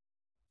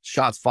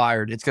shots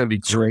fired. It's going to be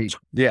great.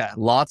 Yeah,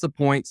 lots of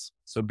points.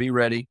 So be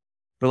ready.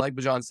 But like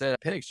Bijon said,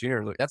 Penix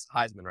Jr. Look, that's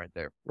Heisman right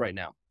there, right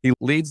now. He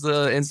leads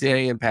the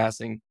NCAA in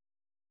passing.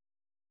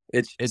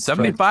 It's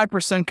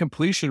 75%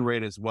 completion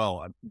rate as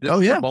well.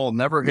 The ball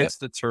never hits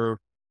the turf.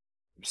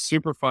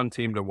 Super fun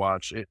team to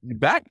watch.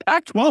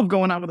 Pac-12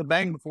 going out with a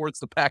bang before it's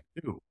the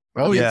Pac-2.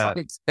 Oh yeah,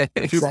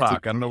 Tupac. I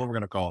don't know what we're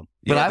gonna call him.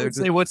 But I would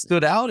say what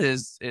stood out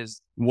is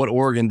what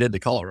Oregon did to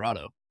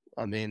Colorado.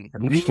 I mean,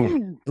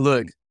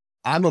 look,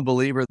 I'm a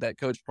believer that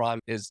Coach Prime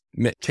is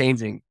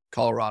changing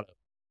Colorado.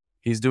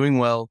 He's doing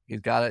well.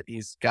 He's got it.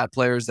 He's got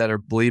players that are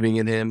believing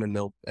in him, and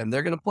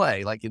they're going to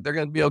play. Like they're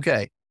going to be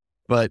okay,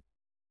 but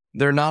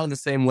they're not on the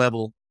same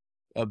level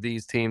of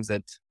these teams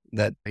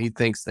that he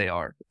thinks they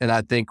are. And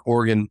I think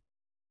Oregon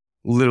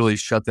literally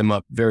shut them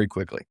up very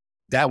quickly.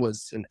 That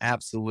was an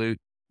absolute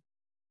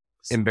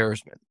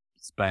embarrassment.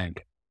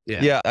 Spank.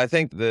 Yeah. I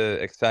think the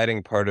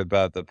exciting part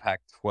about the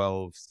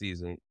Pac-12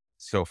 season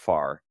so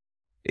far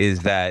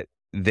is that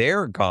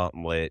their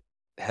gauntlet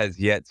has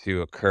yet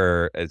to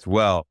occur as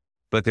well,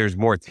 but there's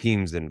more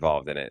teams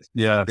involved in it.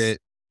 Yeah.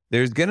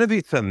 There's going to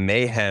be some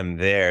mayhem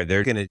there.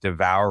 They're going to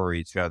devour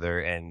each other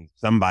and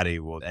somebody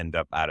will end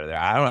up out of there.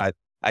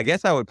 I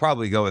guess I would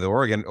probably go with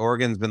Oregon.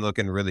 Oregon's been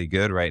looking really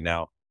good right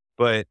now.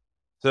 But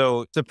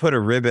so to put a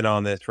ribbon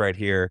on this right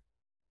here,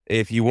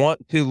 if you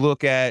want to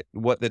look at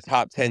what the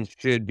top 10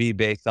 should be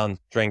based on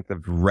strength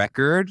of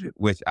record,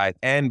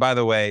 and by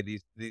the way,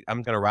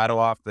 I'm going to rattle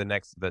off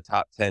the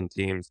top 10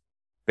 teams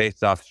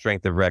based off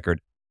strength of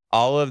record.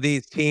 All of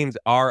these teams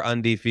are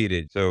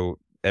undefeated. So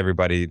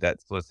everybody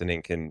that's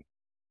listening can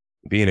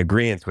be in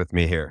agreement with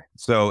me here.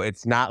 So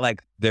it's not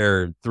like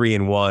they're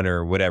 3-1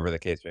 or whatever the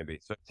case may be.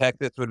 So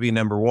Texas would be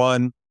number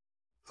 1,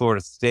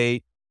 Florida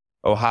State,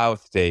 Ohio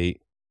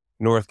State,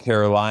 North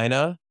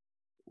Carolina,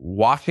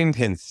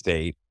 Washington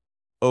State,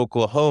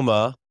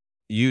 Oklahoma,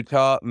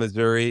 Utah,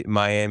 Missouri,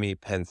 Miami,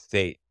 Penn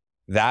State.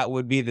 That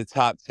would be the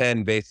top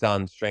 10 based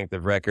on strength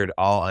of record,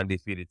 all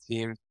undefeated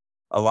teams.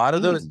 A lot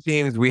of those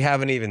teams we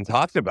haven't even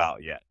talked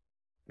about yet.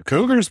 The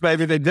Cougars,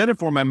 baby, they did it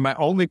for me. My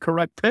only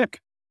correct pick.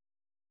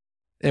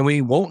 And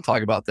we won't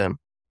talk about them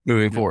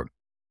moving forward.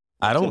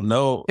 I don't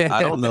know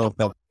if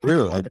that's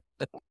true.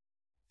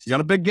 You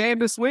got a big game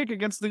this week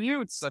against the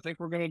Utes. I think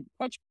we're going to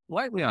touch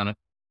lightly on it.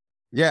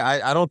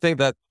 Yeah, I don't think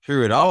that's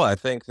true at all. I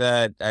think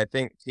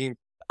teams,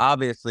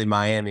 obviously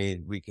Miami,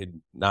 we could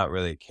not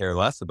really care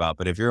less about.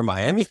 But if you're a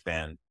Miami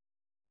fan,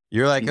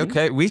 you're like,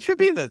 okay, we should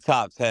be in the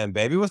top 10,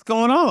 baby. What's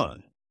going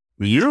on?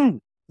 The U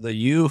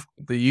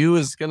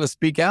is going to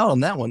speak out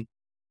on that one.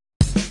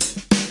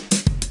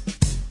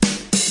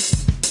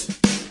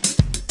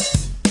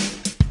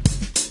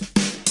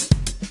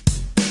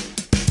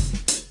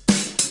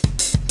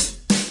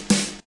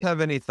 Have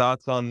any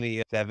thoughts on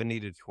the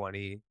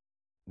 70-20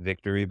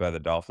 victory by the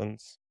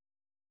Dolphins?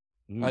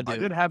 I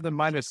did have them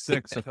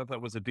 -6. I thought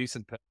that was a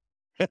decent pick.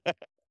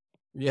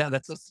 Yeah,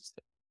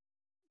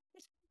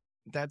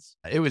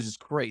 it was just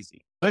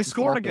crazy. They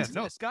scored again.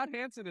 No, Scott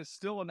Hansen is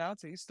still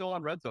announcing. He's still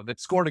on red zone. They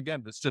scored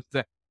again. It's just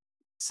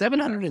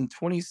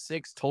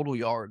 726 total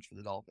yards for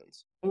the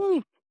Dolphins.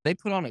 Ooh. They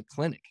put on a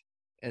clinic.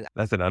 And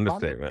that's an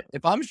understatement.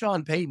 If I'm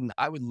Sean Payton,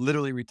 I would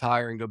literally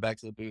retire and go back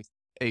to the booth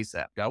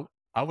ASAP.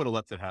 I would have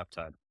left at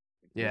halftime.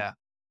 Yeah.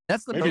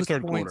 That's the most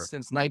points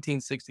since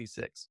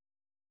 1966.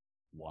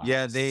 Wow.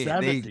 Yeah, they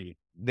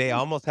They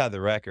almost had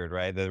the record,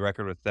 right? The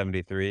record was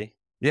 73.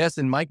 Yes,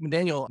 and Mike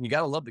McDaniel, you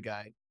gotta love the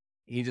guy.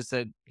 He just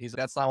said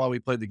that's not why we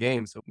played the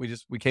game. So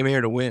we came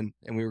here to win,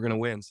 and we were gonna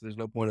win. So there's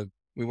no point of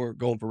we weren't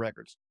going for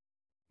records.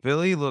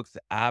 Philly looks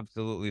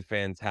absolutely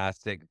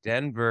fantastic.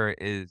 Denver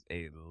is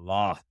a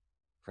lost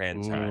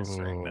franchise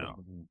right now.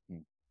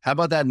 How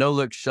about that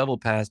no-look shovel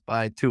pass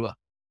by Tua?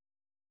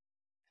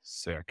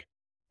 Sick.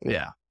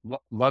 Yeah.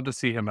 Love to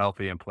see him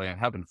healthy and playing,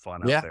 having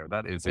fun out there.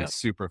 That is Yeah.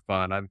 super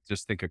fun. I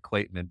just think of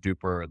Clayton and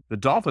Duper. The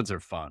Dolphins are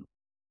fun.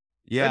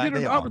 Yeah, they did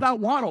they it are. without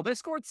Waddle. They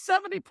scored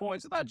 70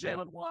 points without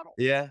Jalen Waddle.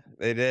 Yeah,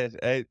 they did.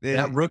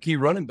 That rookie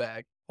running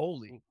back,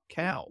 holy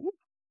cow.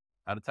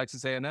 Out of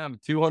Texas A&M.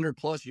 200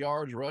 plus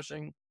yards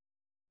rushing.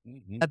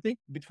 I think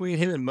between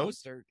him and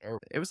Mostert,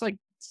 it was like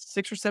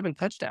 6 or 7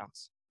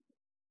 touchdowns.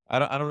 I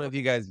don't know if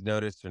you guys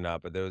noticed or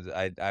not, but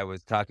I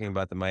was talking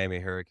about the Miami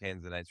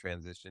Hurricanes and I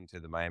transitioned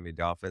to the Miami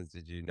Dolphins.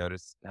 Did you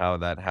notice how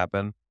that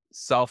happened?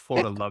 South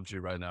Florida loves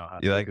you right now.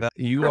 You like that?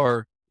 You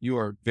are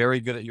very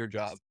good at your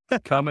job.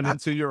 Coming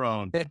into your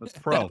own. That's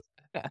pro.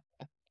 All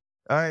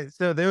right,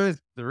 so there was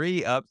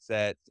 3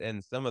 upsets,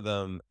 and some of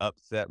them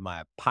upset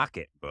my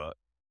pocketbook.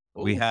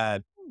 We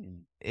had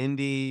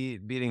Indy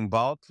beating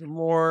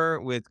Baltimore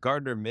with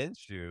Gardner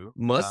Minshew.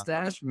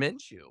 Mustache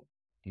Minshew.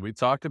 We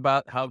talked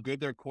about how good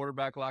their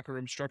quarterback locker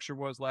room structure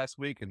was last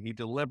week, and he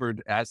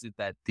delivered, as did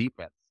that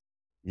defense.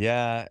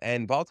 Yeah,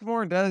 and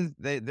Baltimore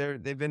they've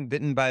been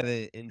bitten by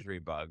the injury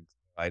bug.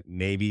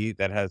 Maybe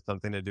that has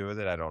something to do with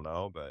it. I don't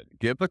know, but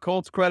Give the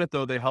Colts credit,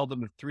 though. They held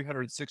them to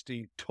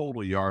 360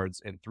 total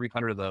yards, and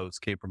 300 of those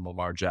came from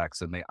Lamar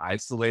Jackson. They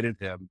isolated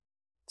him,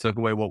 took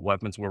away what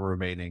weapons were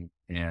remaining,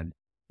 and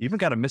even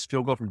got a missed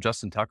field goal from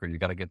Justin Tucker. You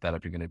got to get that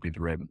if you're going to beat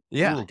the Ravens.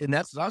 Yeah, and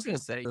that's what I was going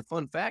to say. The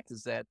fun fact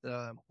is that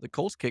the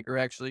Colts kicker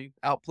actually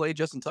outplayed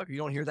Justin Tucker. You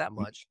don't hear that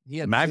much. He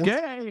had Matt 4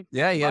 Gay.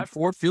 Yeah, he had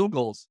 4 field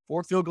goals.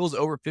 4 field goals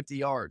over 50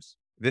 yards.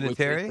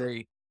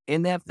 Vinatieri?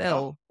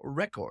 NFL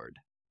record.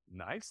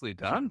 Nicely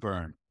done,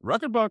 Birn.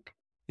 Record book.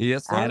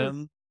 Yes,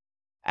 Adam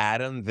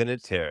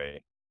Vinatieri.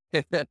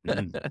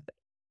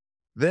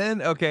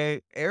 Then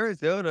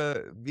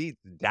Arizona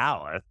beats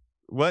Dallas.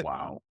 What?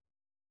 Wow.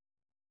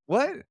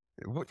 What?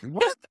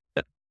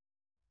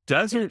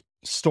 Desert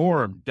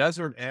storm,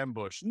 desert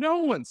ambush. No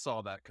one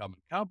saw that coming.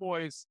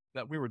 Cowboys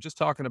that we were just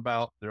talking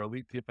about, their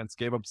elite defense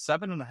gave up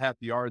 7.5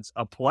 yards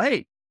a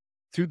play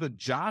to the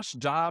Josh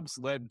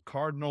Dobbs-led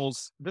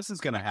Cardinals. This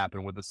is going to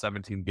happen with the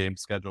 17-game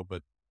schedule,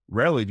 but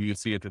rarely do you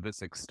see it to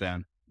this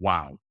extent.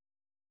 Wow.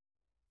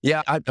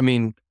 Yeah, I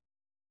mean,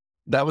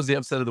 that was the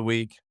upset of the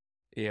week.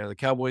 Yeah, the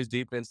Cowboys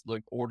defense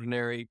looked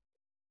ordinary.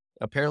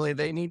 Apparently,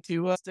 they need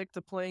to stick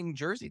to playing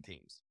Jersey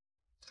teams.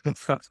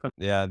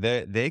 Yeah,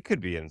 they could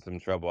be in some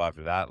trouble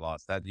after that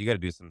loss. That you got to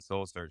do some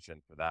soul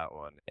searching for that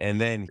one. And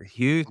then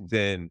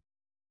Houston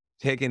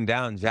taking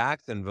down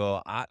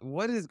Jacksonville.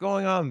 What is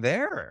going on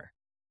there?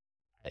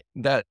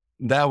 That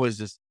was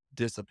just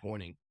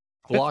disappointing.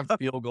 Blocked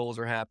field goals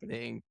are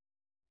happening.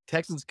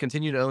 Texans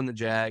continue to own the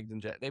Jags,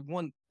 and they've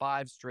won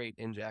 5 straight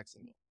in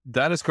Jacksonville.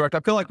 That is correct. I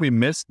feel like we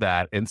missed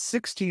that in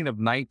 16 of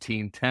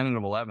 19, 10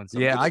 of 11. So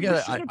Yeah, I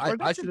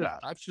should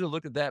have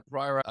looked at that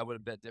prior. I would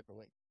have bet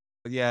differently.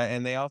 Yeah,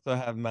 and they also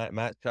have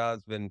Matt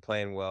Shaw's been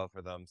playing well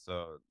for them,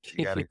 so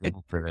you got to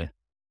go for it.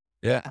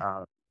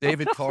 Yeah,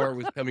 David Carr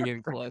was coming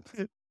in clutch.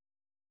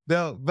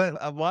 No, but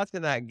I'm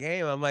watching that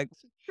game. I'm like,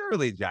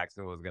 surely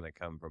Jackson was going to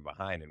come from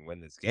behind and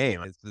win this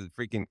game. It's the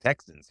freaking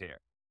Texans here.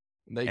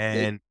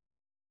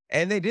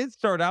 And they did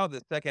start out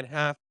the second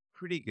half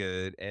pretty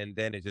good, and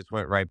then it just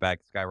went right back,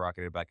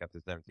 skyrocketed back up to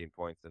 17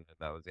 points, and then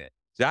that was it.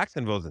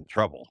 Jacksonville's in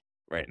trouble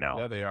right now.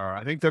 Yeah, they are.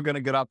 I think they're going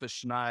to get off the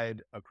schneid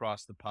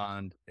across the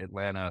pond.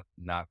 Atlanta,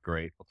 not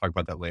great. We'll talk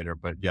about that later.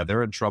 But yeah,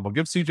 they're in trouble.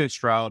 Give CJ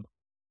Stroud,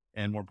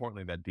 and more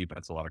importantly, that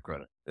defense a lot of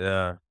credit.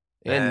 Yeah.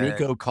 And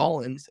Nico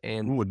Collins.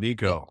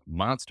 Nico,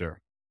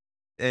 monster.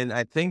 And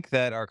I think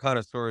that our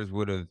connoisseurs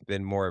would have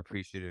been more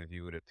appreciative if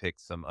you would have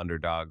picked some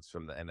underdogs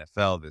from the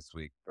NFL this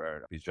week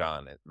for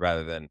Bijon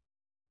rather than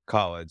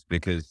college,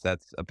 because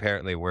that's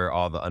apparently where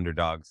all the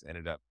underdogs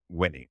ended up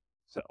winning.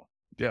 So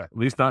yeah, at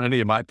least not any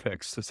of my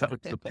picks. Sorry,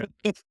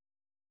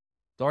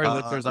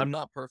 listeners, I'm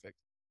not perfect.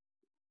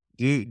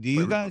 Do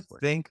you guys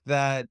think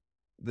that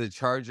the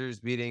Chargers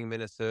beating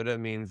Minnesota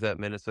means that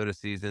Minnesota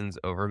season's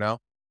over now?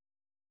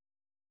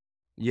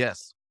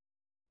 Yes.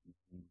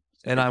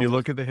 And if you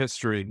look at the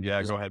history,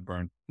 yeah, go ahead,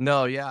 Birn.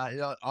 No,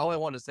 yeah. All I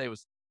wanted to say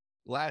was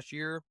last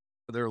year,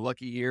 their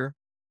lucky year,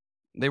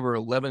 they were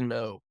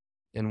 11-0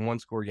 in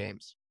one-score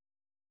games.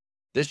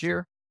 This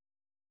year,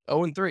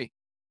 0-3.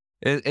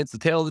 It's the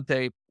tail of the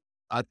tape.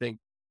 I think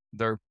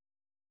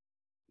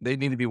they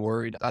need to be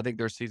worried. I think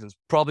their season's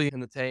probably in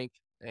the tank,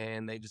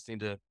 and they just need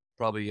to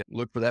probably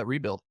look for that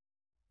rebuild.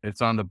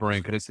 It's on the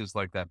brink. This is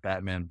like that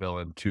Batman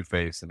villain,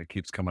 Two-Face, and it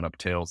keeps coming up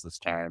tails this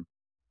time.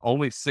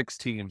 Only 6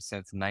 teams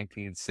since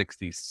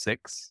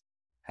 1966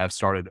 have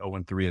started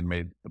 0-3 and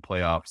made the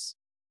playoffs.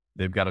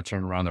 They've got to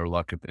turn around their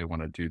luck if they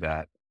want to do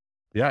that.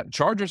 Yeah,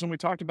 Chargers, when we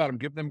talked about them,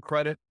 give them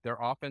credit. Their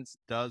offense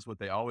does what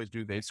they always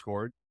do. They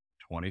scored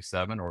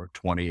 27 or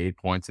 28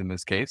 points in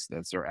this case.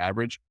 That's their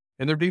average.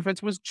 And their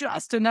defense was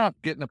just enough,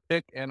 getting a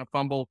pick and a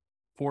fumble,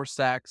 4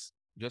 sacks,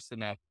 just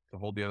enough to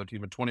hold the other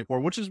team at 24,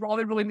 which is all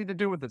they really need to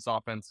do with this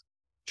offense.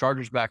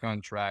 Chargers back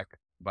on track,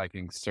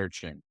 Vikings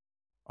searching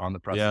on the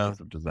precipice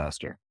of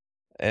disaster.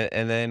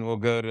 And then we'll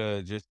go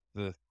to just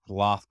the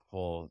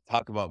slothful,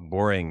 talk about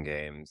boring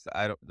games.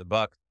 The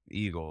Bucks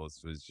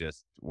Eagles was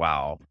just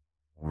wow.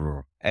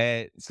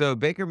 And so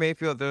Baker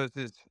Mayfield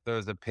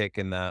throws a pick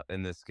in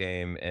this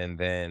game, and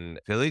then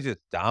Philly just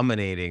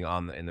dominating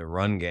in the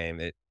run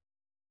game.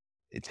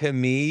 To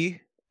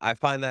me, I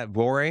find that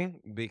boring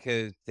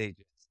because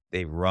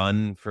they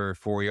run for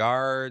 4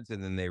 yards,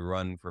 and then they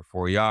run for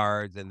 4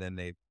 yards, and then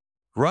they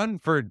run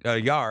for a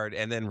yard,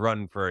 and then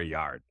run for a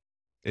yard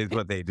is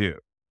what they do.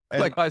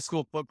 Like high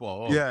school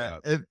football. Oh, yeah.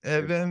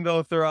 And then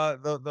they'll throw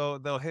out,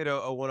 they'll hit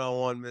a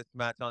one-on-one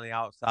mismatch on the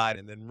outside,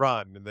 and then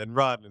run, and then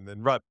run, and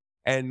then run.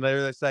 And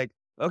they're just like,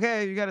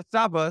 okay, you got to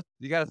stop us.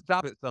 You got to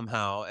stop it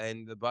somehow.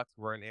 And the Bucks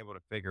weren't able to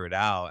figure it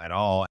out at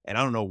all. And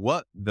I don't know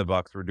what the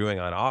Bucks were doing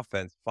on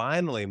offense.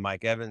 Finally,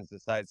 Mike Evans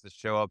decides to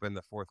show up in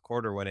the fourth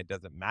quarter when it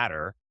doesn't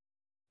matter.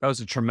 That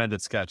was a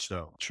tremendous catch,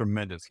 though.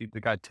 Tremendous.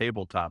 The guy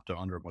tabletop to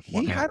under with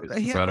one He hand.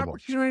 had an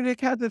opportunity to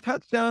catch the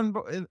touchdown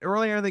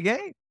earlier in the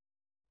game.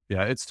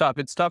 Yeah, it's tough.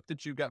 It's tough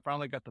that you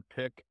finally got the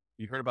pick.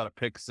 You heard about a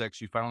pick six.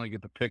 You finally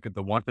get the pick at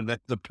the one, and then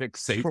the pick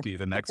safety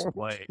the next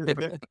play.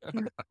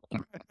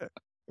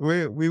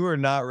 We were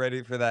not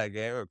ready for that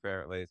game,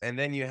 apparently. And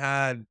then you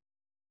had,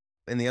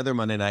 in the other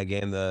Monday night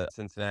game, the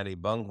Cincinnati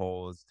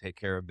Bungholes take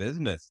care of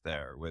business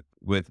there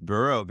with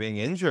Burrow being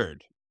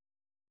injured.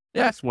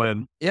 Yes,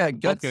 when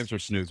Both games are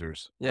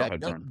snoozers. Yeah,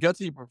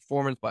 gutsy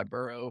performance by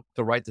Burrow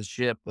to right the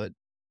ship, but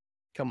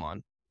come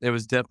on. It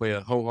was definitely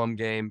a ho-hum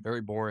game,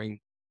 very boring.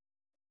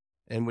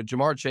 And with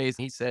Jamar Chase,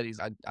 he said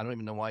I don't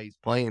even know why he's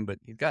playing, but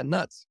he's got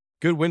nuts.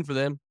 Good win for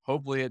them.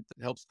 Hopefully it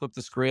helps flip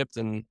the script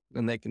and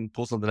they can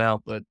pull something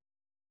out. But,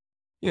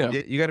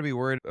 you got to be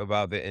worried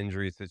about the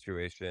injury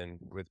situation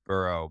with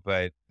Burrow,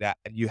 but that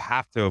you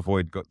have to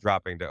avoid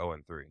dropping to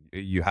 0-3.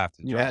 You have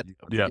to.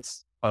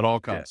 Yes, at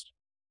all costs. Yeah.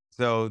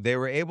 So they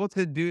were able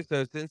to do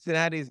so.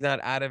 Cincinnati's not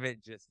out of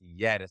it just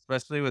yet,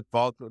 especially with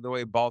the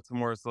way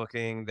Baltimore is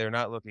looking. They're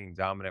not looking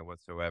dominant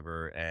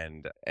whatsoever.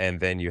 And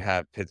then you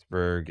have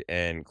Pittsburgh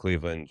and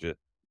Cleveland.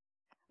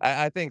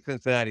 I think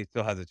Cincinnati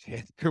still has a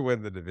chance to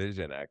win the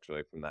division,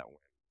 actually, from that win.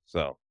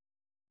 So,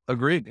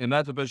 agreed. In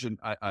that division,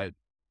 I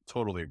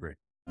totally agree.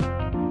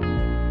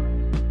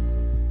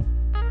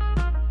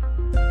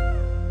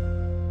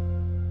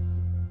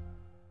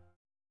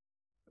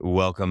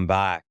 Welcome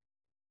back.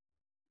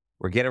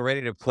 We're getting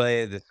ready to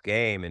play this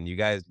game, and you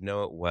guys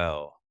know it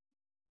well.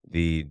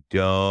 The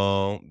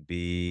Don't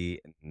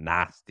Be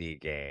Nasty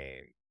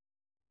game.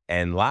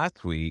 And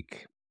last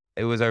week,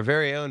 it was our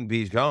very own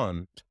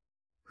Bijon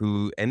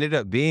who ended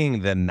up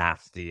being the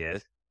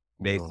nastiest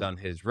based on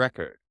his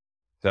record.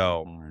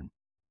 So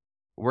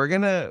we're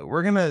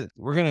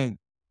gonna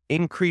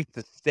increase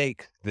the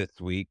stakes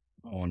this week.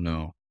 Oh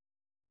no.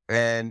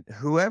 And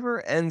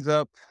whoever ends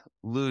up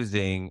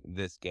losing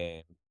this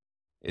game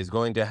is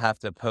going to have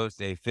to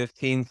post a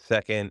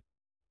 15-second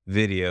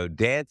video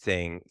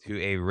dancing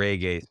to a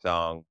reggae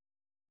song.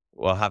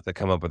 We'll have to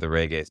come up with a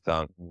reggae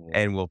song,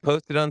 and we'll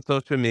post it on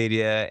social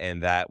media,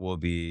 and that will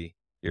be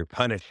your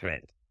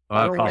punishment.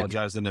 I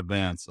apologize in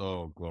advance.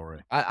 Oh, glory.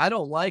 I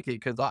don't like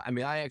it because,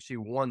 I actually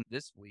won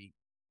this week,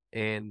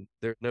 and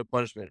there's no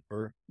punishment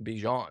for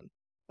Bijon.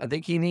 I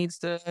think he needs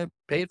to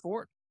pay it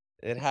forward.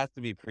 It has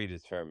to be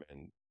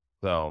predetermined.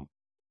 So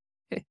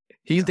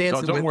he's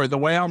dancing. So don't worry. The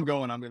way I'm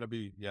going, I'm going to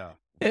be,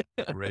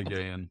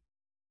 reggae. And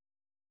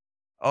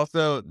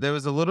also, there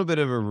was a little bit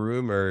of a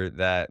rumor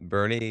that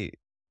Bernie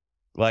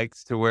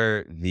likes to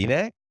wear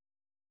V-neck.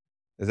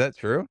 Is that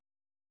true?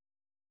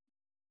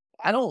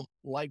 I don't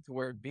like to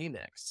wear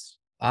V-necks.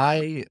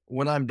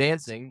 When I'm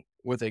dancing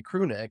with a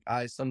crew neck,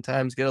 I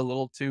sometimes get a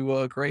little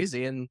too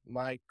crazy, and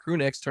my crew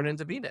necks turn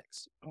into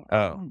V-necks.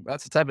 Oh,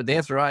 That's the type of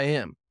dancer I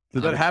am.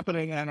 Did that happen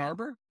in Ann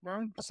Arbor,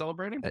 Birn,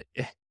 celebrating?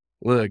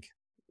 Look,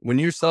 when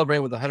you're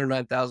celebrating with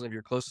 109,000 of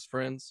your closest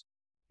friends,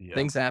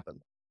 things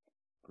happen.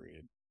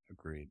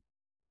 Agreed.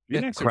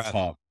 V-necks are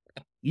tough.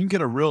 You can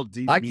get a real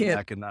deep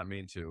V-neck and not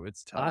mean to.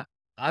 It's tough.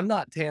 I'm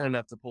not tan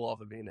enough to pull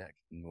off a V-neck.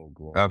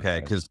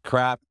 Okay, because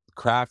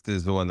Kraft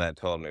is the one that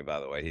told me, by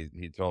the way.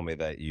 He told me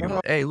that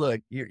you... Hey,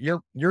 look,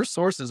 your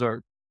sources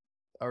are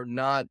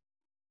not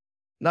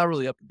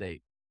really up to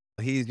date.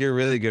 He's your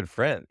really good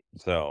friend,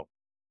 so...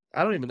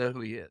 I don't even know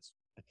who he is.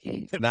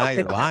 Now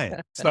you're lying.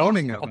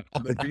 Stoning him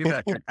on the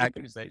V-neck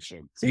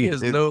accusation. He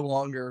is no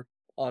longer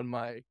on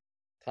my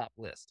top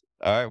list.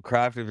 All right,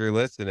 Kraft, if you're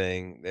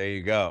listening, there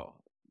you go.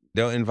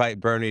 Don't invite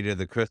Bernie to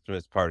the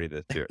Christmas party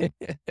this year.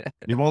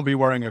 You won't be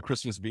wearing a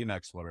Christmas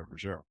V-neck sweater for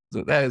sure.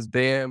 So that is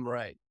damn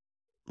right.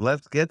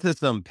 Let's get to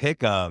some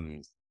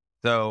pick'ems.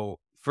 So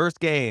first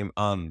game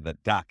on the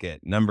docket,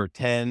 number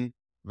 10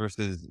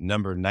 versus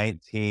number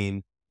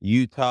 19,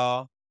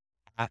 Utah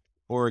at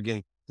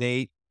Oregon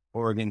State.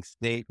 Oregon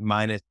State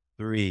 -3,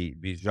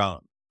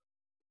 Bijon.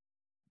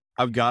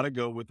 I've got to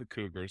go with the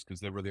Cougars because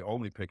they were the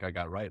only pick I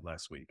got right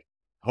last week.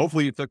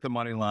 Hopefully you took the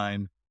money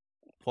line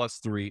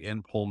 +3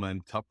 in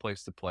Pullman. Tough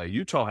place to play.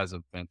 Utah has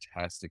a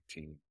fantastic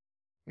team.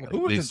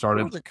 Who were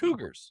the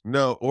Cougars?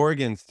 No,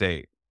 Oregon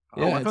State.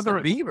 Yeah, I thought they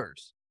were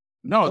Beavers.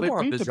 No, Come they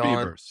on, beat the Bijon.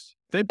 Beavers.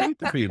 They beat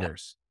the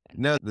Beavers.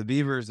 No, the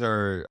Beavers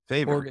are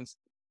favored. Oregon.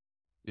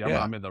 Yeah,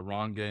 Yeah. I'm in the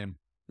wrong game.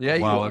 Yeah,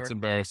 you Wow, are. that's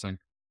embarrassing.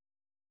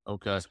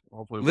 Okay,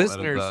 hopefully we'll edit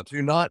Listeners, that.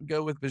 do not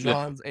go with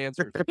Bijon's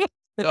answers.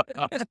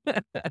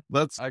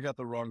 I got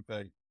the wrong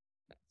thing.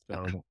 It's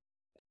terrible.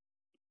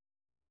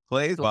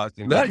 Plays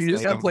Washington. No, you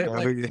just got to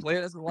State. play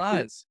it as it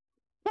lies.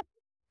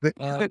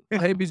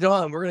 Hey,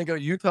 Bijon, we're going to go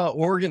Utah,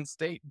 Oregon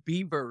State,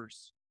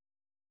 Beavers,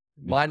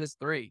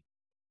 -3.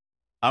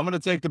 I'm going to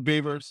take the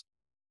Beavers.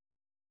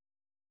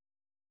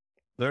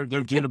 They're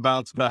due to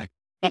bounce back.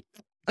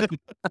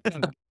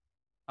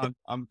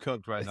 I'm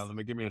cooked right now.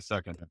 Give me a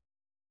second.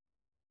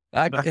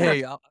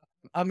 Hey,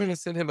 I'm going to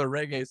send him a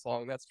reggae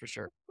song. That's for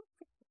sure.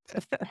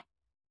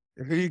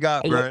 Who you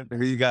got, Birn?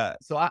 Who you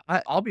got? So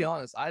I'll be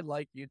honest. I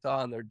like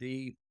Utah and their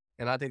D,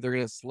 and I think they're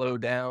going to slow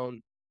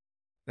down.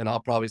 And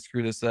I'll probably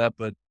screw this up,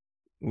 but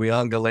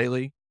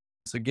Galele.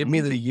 So give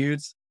me the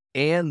Utes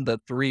and the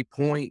 3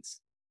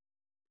 points.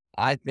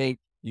 I think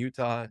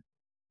Utah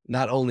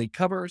not only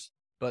covers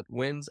but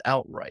wins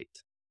outright.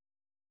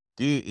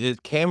 Dude, is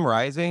Cam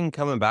Rising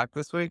coming back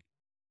this week?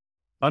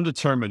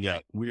 Undetermined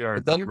yet.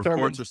 It's undetermined.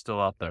 Reports are still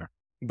out there.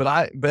 But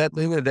at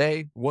the end of the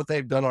day, what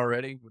they've done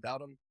already without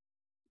him,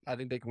 I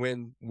think they can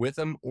win with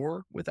him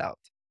or without.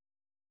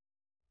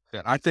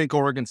 Yeah, I think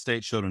Oregon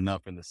State showed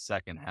enough in the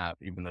second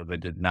half, even though they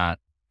did not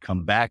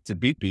come back to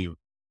beat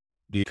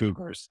the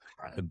Cougars.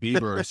 The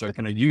Beavers are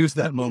going to use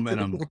that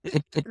momentum.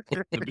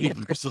 The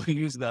Beavers will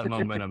use that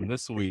momentum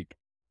this week.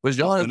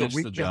 Bijon is Finish a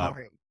the week job.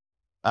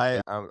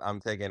 behind. I'm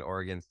taking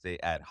Oregon State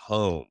at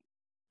home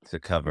to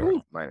cover.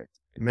 Ooh.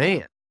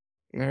 Man.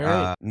 All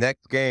right.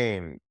 Next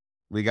game,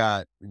 we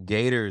got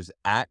Gators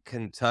at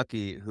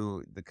Kentucky,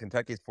 the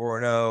Kentucky's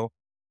 4-0.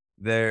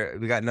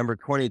 We got number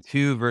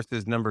 22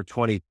 versus number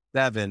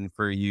 27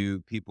 for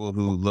you people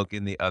who look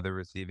in the other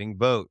receiving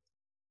boat.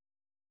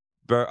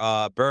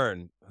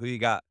 Birn, who you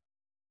got?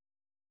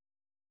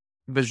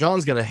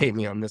 Bijon's going to hate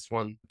me on this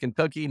one.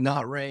 Kentucky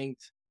not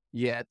ranked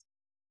yet,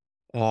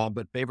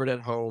 but favored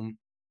at home.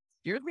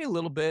 Scares me a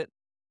little bit.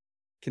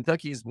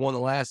 Kentucky's won the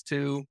last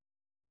 2.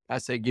 I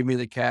say give me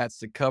the Cats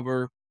to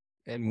cover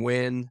and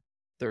win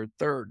their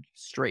 3rd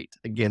straight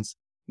against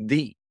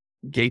the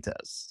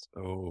Gators.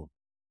 Oh,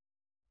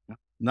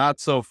 not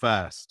so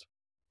fast.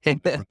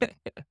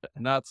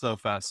 Not so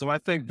fast. So I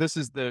think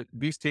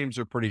these teams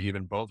are pretty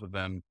even. Both of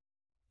them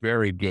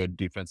very good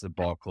defensive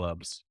ball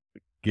clubs.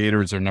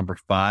 Gators are number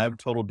 5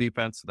 total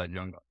defense. That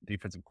young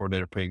defensive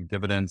coordinator paying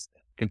dividends.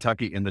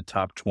 Kentucky in the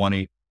top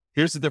 20.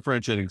 Here's the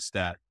differentiating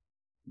stat.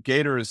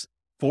 Gators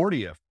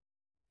 40th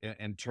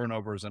in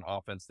turnovers and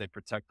offense. They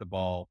protect the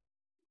ball.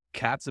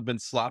 Cats have been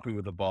sloppy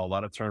with the ball. A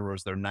lot of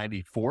turnovers. They're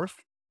 94th.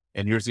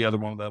 And here's the other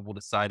one that will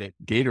decide it.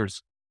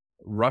 Gators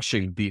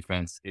rushing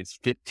defense is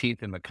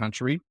 15th in the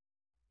country.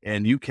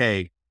 And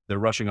UK, their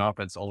rushing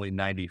offense only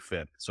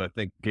 95th. So I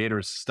think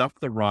Gators stuff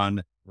the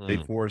run. They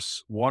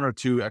force 1 or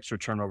 2 extra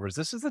turnovers.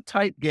 This is a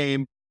tight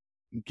game.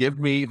 Give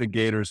me the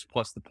Gators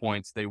plus the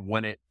points. They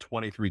win it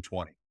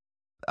 23-20.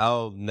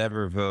 I'll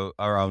never vote,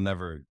 or I'll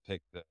never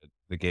pick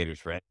the Gators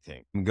for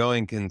anything. I'm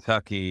going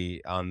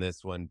Kentucky on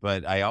this one,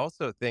 but I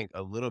also think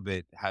a little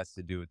bit has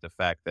to do with the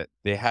fact that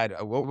they had,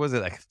 what was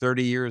it, like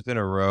 30 years in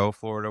a row,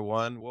 Florida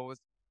won? What was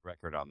the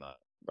record on that,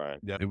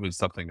 Brian? Yeah, it was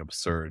something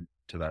absurd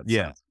to that.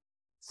 Yeah. sense.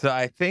 So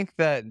I think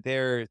that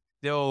they're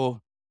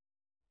still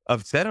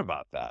upset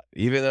about that.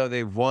 Even though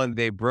they've won,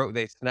 they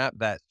snapped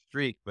that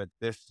streak, but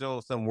there's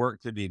still some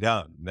work to be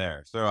done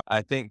there. So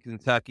I think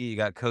Kentucky, you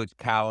got Coach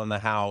Cal in the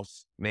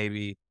house.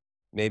 Maybe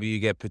you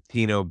get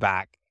Patino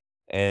back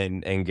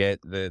and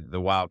get the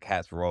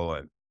Wildcats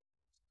rolling.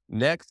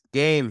 Next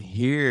game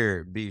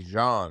here,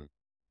 Bijon.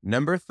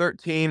 Number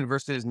 13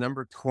 versus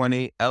number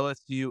 20,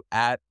 LSU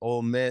at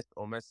Ole Miss.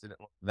 Ole Miss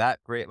didn't look that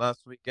great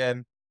last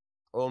weekend.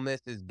 Ole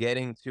Miss is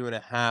getting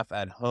 2.5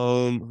 at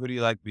home. Who do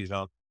you like,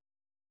 Bijon?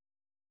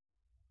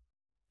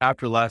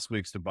 After last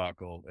week's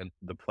debacle and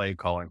the play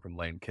calling from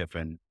Lane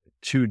Kiffin,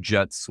 2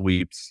 jet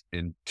sweeps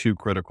in 2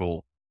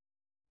 critical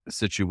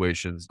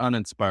situations,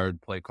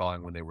 uninspired play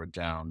calling when they were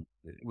down.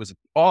 It was an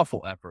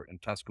awful effort in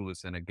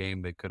Tuscaloosa in a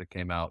game they could have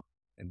came out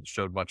and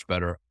showed much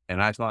better.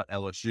 And I thought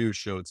LSU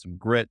showed some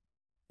grit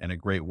and a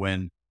great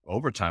win,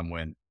 overtime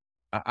win.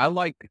 I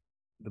like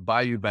the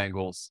Bayou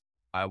Bengals.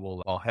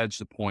 I'll hedge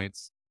the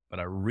points,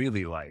 but I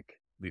really like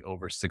the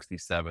over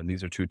 67.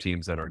 These are 2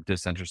 teams that are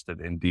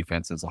disinterested in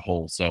defense as a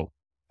whole. So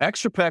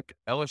extra pick,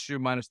 LSU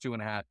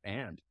 -2.5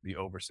 and the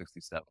over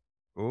 67.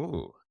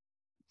 Ooh.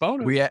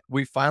 Bonus.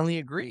 We finally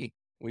agree.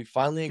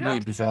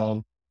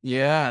 Bijon.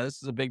 Yeah,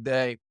 this is a big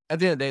day. At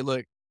the end of the day,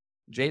 look,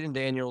 Jaden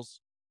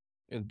Daniels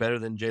is better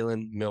than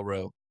Jalen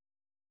Milroe.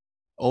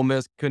 Ole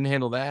Miss couldn't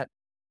handle that.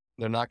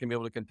 They're not going to be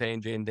able to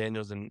contain Jaden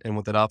Daniels and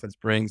what that offense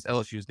brings.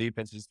 LSU's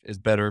defense is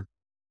better.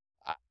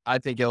 I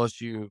think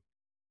LSU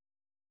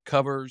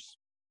covers,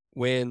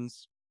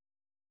 wins,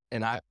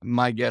 and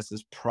my guess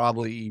is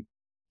probably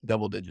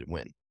double-digit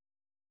win.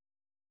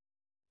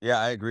 Yeah,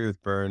 I agree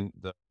with Birn.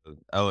 The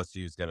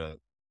LSU is gonna.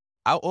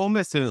 Ole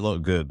Miss didn't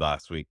look good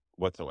last week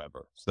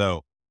whatsoever.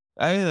 So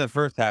I think in the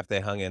first half they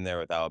hung in there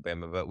with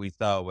Alabama, but we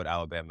saw what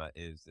Alabama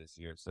is this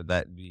year, so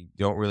that we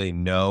don't really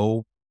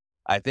know.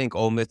 I think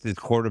Ole Miss's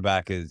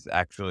quarterback is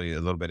actually a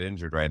little bit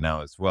injured right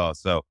now as well.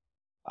 So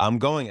I'm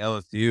going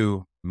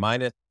LSU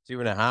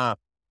 -2.5.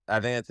 I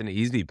think that's an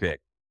easy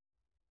pick.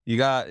 You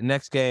got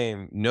next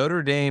game,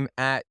 Notre Dame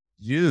at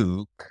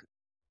Duke.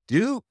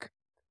 Duke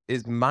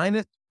is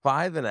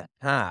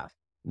 -5.5.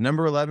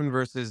 Number 11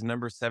 versus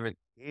number 17.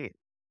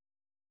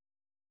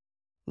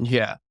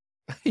 Yeah,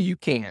 you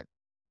can't.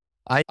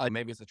 I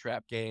maybe it's a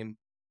trap game,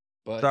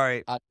 but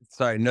Sorry,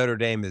 Notre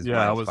Dame is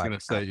Yeah, I minus was five going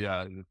and to a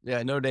half. say,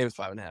 yeah, Notre Dame is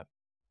 5.5.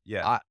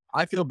 Yeah.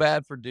 I feel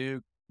bad for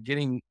Duke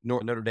getting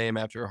Notre Dame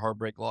after a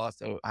heartbreak loss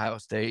to Ohio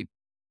State.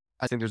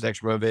 I think there's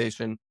extra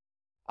motivation.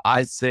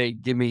 I say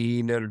give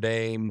me Notre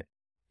Dame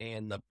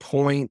and the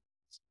point.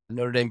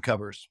 Notre Dame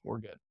covers. We're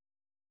good.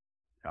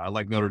 I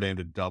like Notre Dame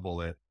to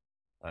double it.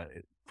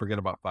 Forget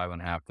about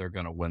 5.5. They're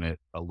going to win it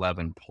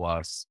 11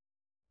 plus.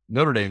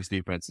 Notre Dame's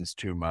defense is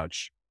too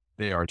much.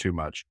 They are too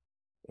much.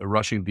 The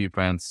rushing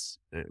defense,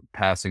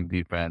 passing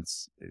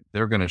defense,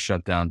 they're going to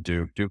shut down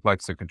Duke. Duke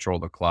likes to control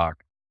the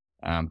clock,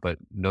 but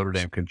Notre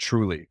Dame can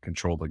truly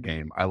control the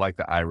game. I like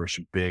the Irish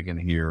big in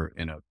here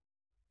in a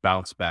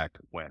bounce back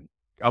win.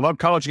 I love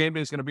College Game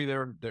Day is going to be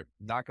there. They're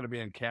not going to be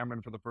in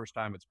Cameron for the first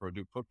time. It's for a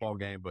Duke football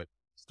game, but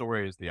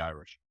story is the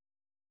Irish.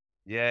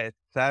 Yeah, it's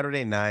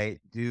Saturday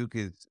night. Duke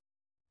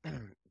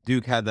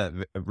had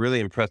that really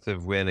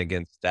impressive win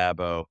against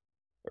Dabo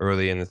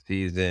early in the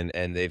season,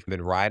 and they've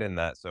been riding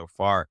that so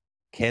far.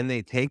 Can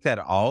they take that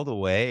all the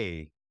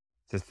way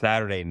to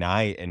Saturday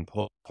night and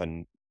pull off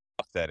an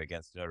upset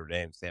against Notre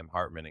Dame, Sam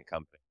Hartman and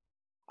company?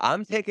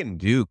 I'm taking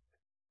Duke.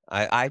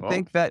 I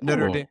think that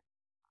Notre Dame.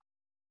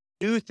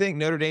 Do think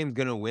Notre Dame's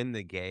going to win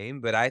the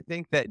game, but I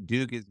think that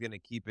Duke is going to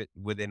keep it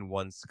within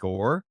one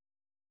score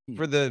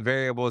for the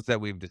variables that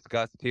we've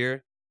discussed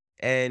here.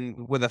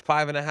 And with a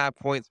 5.5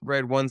 point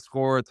spread, one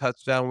score, a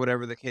touchdown,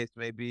 whatever the case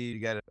may be, you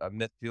got a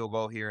missed field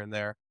goal here and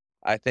there.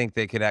 I think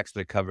they could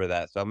actually cover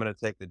that. So I'm going to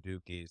take the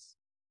Dukies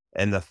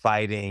and the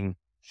Fighting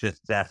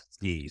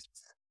Shastevskis.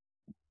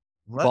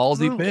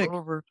 Ballsy pick.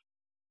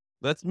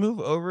 Let's move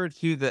over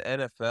to the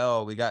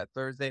NFL. We got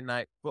Thursday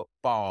night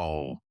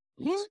football.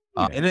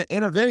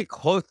 In a very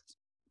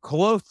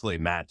closely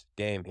matched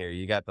game here.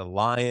 You got the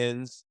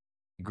Lions,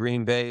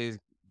 Green Bay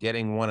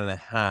getting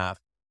 1.5.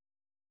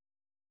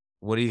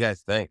 What do you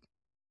guys think?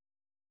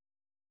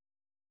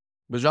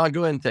 Bijon,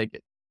 go ahead and take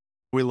it.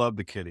 We love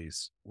the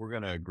Kitties. We're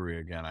going to agree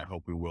again. I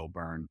hope we will,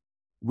 Birn.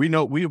 We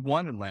know we've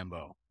won in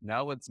Lambeau.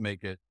 Now let's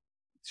make it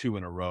 2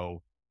 in a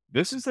row.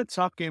 This is a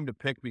tough game to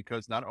pick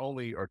because not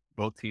only are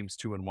both teams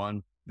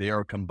 2-1, they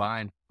are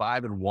combined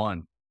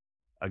 5-1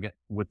 again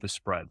with the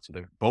spread. So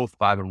they're both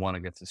 5-1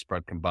 against the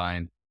spread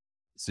combined.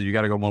 So you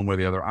got to go one way or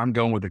the other. I'm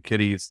going with the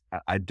Kitties.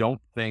 I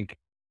don't think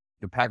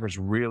the Packers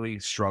really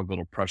struggle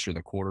to pressure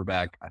the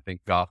quarterback. I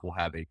think Goff will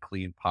have a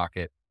clean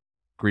pocket.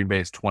 Green Bay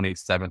is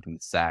 27th in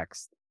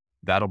sacks.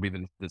 That'll be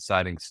the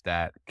deciding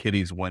stat.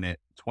 Kitties win it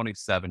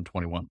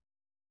 27-21.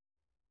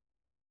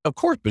 Of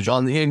course,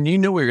 Bijon, and you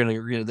knew we were going to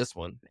agree to this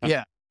one.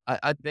 Yeah,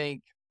 I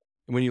think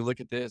when you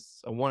look at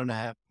this, a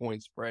 1.5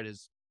 point spread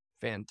is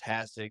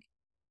fantastic.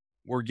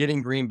 We're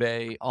getting Green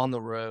Bay on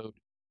the road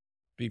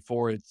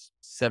before it's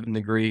 7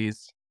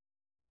 degrees.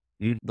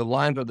 The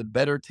Lions are the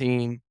better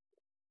team.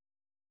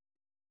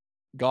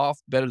 Goff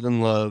better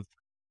than Love.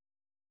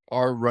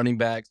 Our running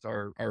backs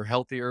are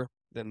healthier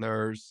than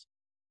theirs.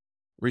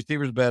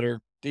 Receivers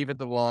better.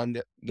 Defensive line,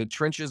 the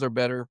trenches are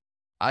better.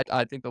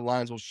 I think the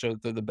Lions will show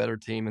that they're the better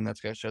team, and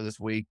that's going to show this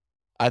week.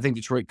 I think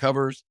Detroit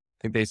covers.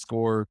 I think they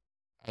score.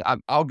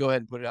 I'll go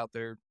ahead and put it out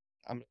there.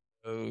 I'm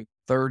going to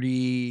go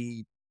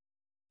 30-17.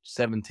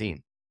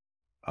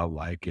 I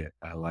like it.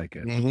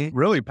 Mm-hmm.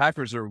 Really,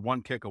 Packers are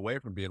one kick away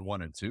from being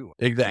 1-2.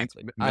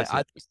 Exactly. I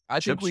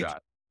think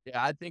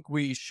I think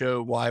we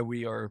show why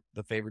we are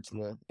the favorites in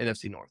the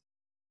NFC North.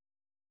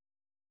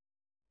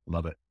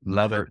 Love it.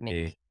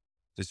 Me.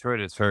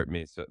 Detroit has hurt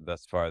me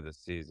thus far this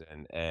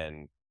season,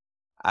 and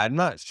I'm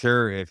not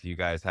sure if you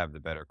guys have the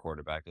better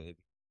quarterback.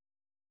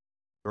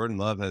 Jordan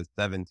Love has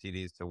 7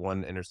 TDs to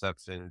 1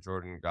 interception.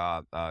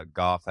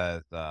 Goff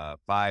has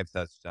 5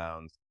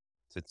 touchdowns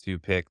to 2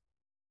 picks.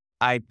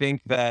 I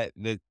think that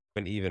there's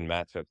an even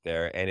matchup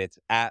there, and it's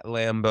at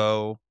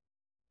Lambeau,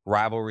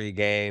 rivalry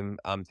game.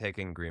 I'm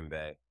taking Green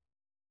Bay.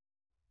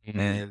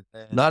 And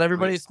not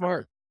everybody's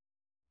smart.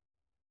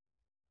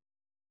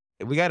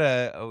 We got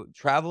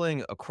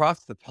traveling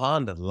across the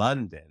pond to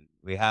London.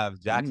 We have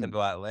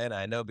Jacksonville, Atlanta.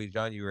 I know,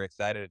 Bijon, you were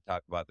excited to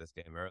talk about this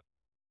game earlier.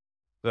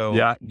 So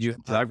yeah,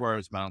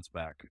 Jaguars bounce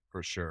back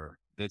for sure.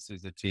 This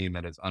is a team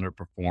that has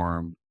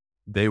underperformed.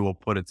 They will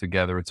put it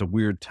together. It's a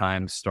weird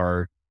time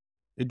start.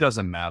 It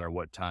doesn't matter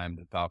what time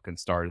the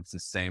Falcons start. It's the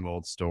same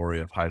old story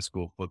of high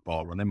school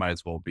football when they might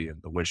as well be in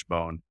the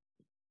wishbone.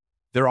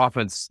 their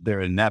offense,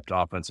 their inept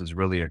offense is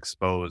really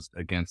exposed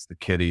against the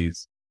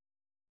Kitties.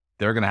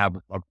 They're going to have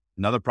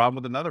another problem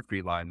with another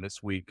feline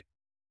this week.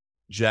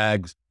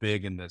 Jags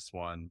big in this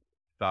one.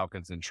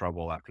 Falcons in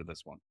trouble after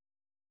this one.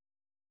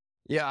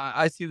 Yeah,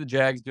 I see the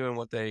Jags doing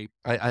what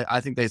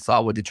I think they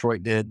saw what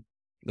Detroit did.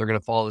 They're going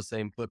to follow the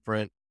same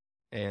footprint.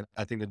 And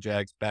I think the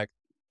Jags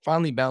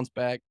finally bounce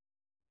back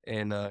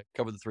and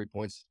cover the 3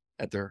 points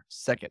at their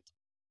second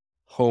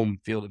home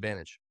field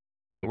advantage.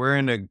 We're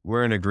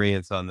in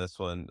agreement on this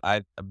one.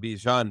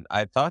 Bijon,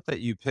 I thought that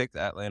you picked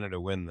Atlanta to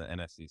win the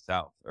NFC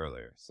South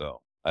earlier.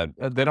 So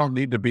They don't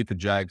need to beat the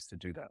Jags to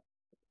do that.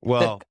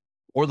 well,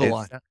 Or the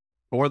Lions.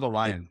 Or the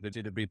Lions. They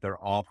need to beat their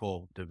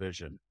awful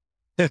division.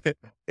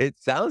 it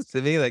sounds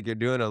to me like you're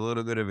doing a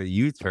little bit of a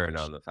U-turn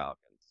on the Falcons.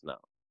 No.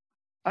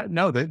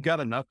 No, they've got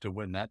enough to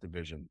win that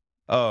division.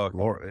 Oh, okay.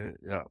 Lord,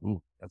 yeah,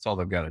 that's all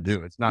they've got to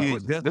do. It's not.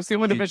 This is the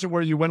only division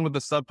where you win with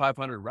the sub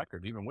 500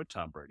 record, even with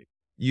Tom Brady.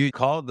 You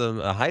called them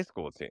a high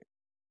school team.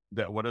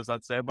 What does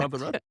that say about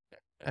the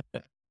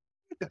rest?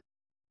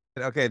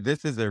 Okay,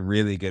 this is a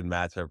really good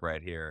matchup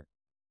right here.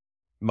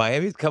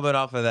 Miami's coming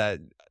off of that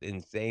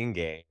insane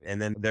game,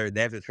 and then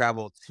they have to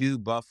travel to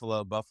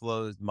Buffalo.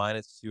 Buffalo's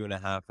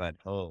 -2.5 at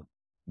home.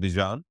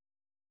 Bijon?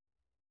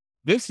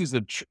 This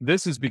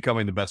is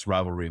becoming the best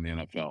rivalry in the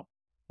NFL.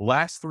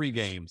 Last 3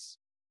 games,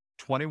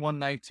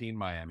 21-19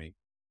 Miami,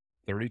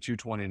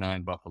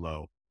 32-29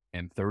 Buffalo,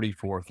 and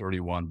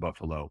 34-31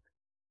 Buffalo.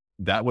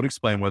 That would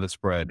explain why the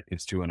spread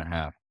is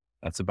 2.5.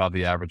 That's about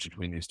the average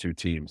between these two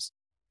teams.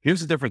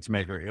 Here's the difference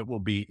maker. It will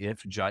be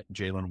if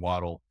Jalen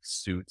Waddle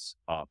suits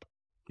up.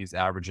 He's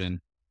averaging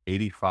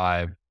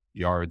 85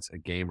 yards a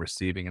game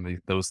receiving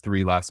in those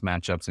 3 last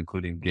matchups,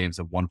 including games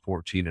of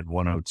 114 and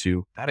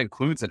 102. That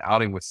includes an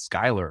outing with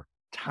Skylar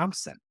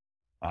Thompson,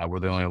 where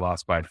they only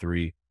lost by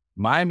 3.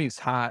 Miami's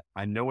hot.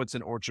 I know it's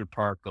in Orchard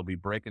Park. They'll be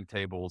breaking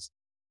tables,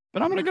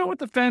 but I'm going to go with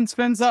the Fins.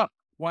 Fins up.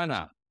 Why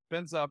not?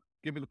 Fins up.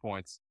 Give me the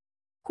points.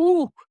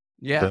 Cool.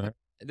 Yeah.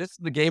 This is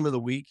the game of the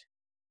week.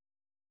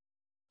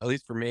 At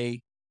least for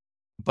me.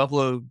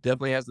 Buffalo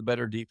definitely has the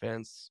better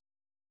defense.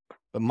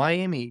 But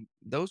Miami,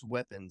 those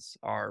weapons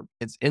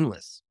it's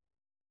endless.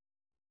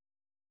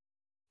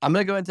 I'm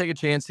going to go ahead and take a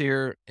chance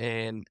here.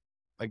 And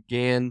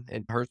again,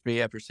 it hurts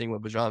me after seeing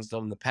what Bijon's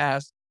done in the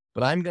past.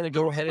 But I'm going to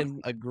go ahead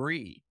and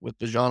agree with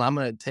Bijon. I'm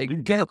going to take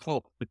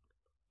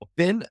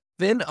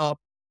Fin up,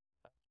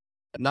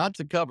 not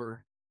to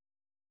cover,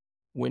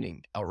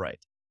 winning outright.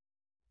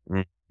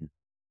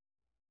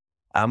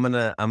 I'm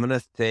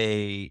gonna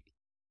say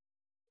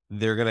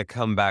they're gonna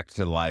come back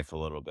to life a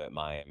little bit,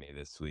 Miami,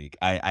 this week.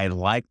 I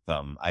like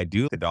them. I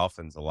do the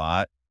Dolphins a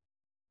lot,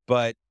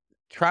 but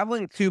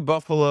traveling to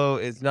Buffalo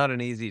is not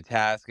an easy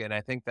task, and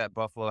I think that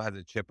Buffalo has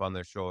a chip on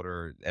their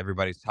shoulder.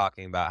 Everybody's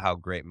talking about how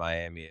great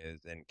Miami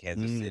is and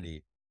Kansas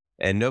City,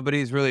 and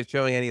nobody's really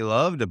showing any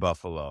love to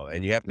Buffalo.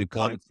 And you have to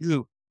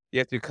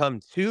come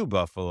to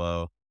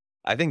Buffalo.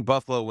 I think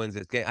Buffalo wins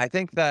this game. I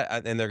think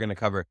that, and they're going to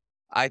cover.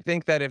 I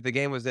think that if the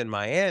game was in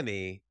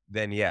Miami,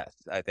 then yes,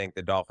 I think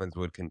the Dolphins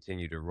would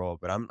continue to roll.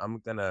 But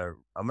I'm gonna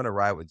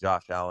ride with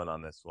Josh Allen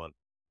on this one.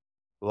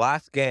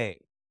 Last game,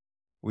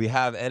 we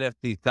have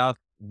NFC South,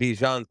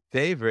 Bijon's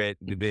favorite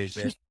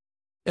division.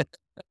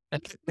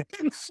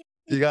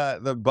 You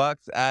got the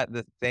Bucks at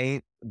the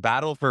Saints.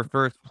 Battle for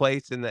first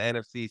place in the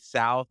NFC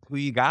South. Who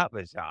you got,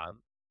 Bijon?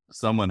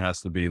 Someone has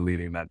to be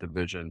leading that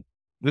division.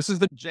 This is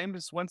the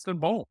Jameis Winston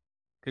Bowl.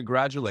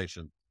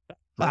 Congratulations.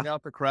 Bring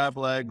out the crab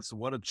legs.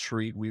 What a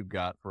treat we've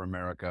got for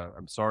America.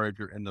 I'm sorry if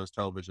you're in those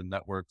television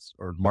networks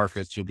or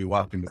markets, you'll be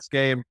watching this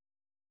game.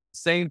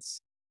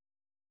 Saints,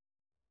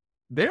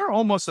 they're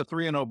almost a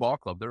 3-0 ball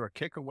club. They're a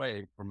kick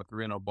away from a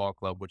 3-0 ball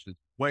club, which is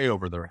way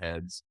over their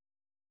heads.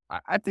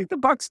 I think the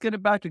Bucs get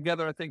it back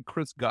together. I think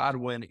Chris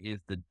Godwin is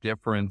the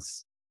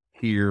difference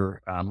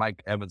here.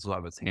 Mike Evans will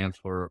have his hands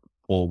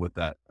full with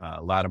that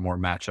Lattimore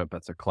matchup.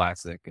 That's a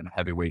classic and a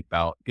heavyweight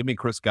bout. Give me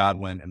Chris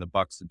Godwin and the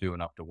Bucs to do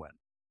enough to win.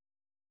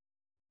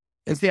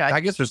 And see, I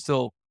guess there's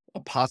still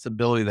a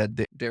possibility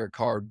that Derek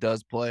Carr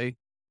does play,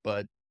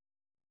 but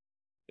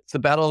it's the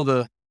battle of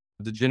the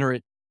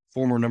degenerate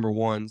former number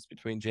ones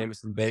between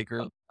Jameis and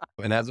Baker.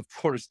 And as a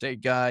Florida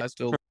State guy, I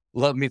still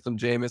love me some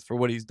Jameis for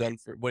what he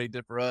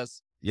did for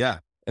us. Yeah.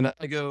 And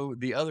I go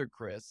the other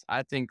Chris.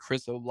 I think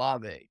Chris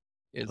Olave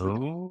is.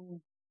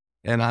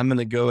 And I'm going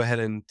to go ahead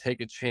and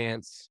take a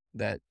chance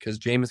that because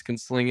Jameis can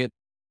sling it,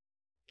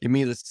 give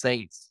me the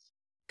Saints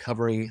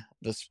covering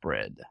the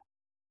spread.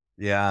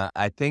 Yeah,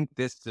 I think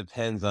this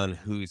depends on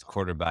who's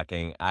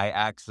quarterbacking. I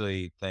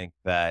actually think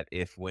that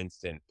if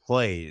Winston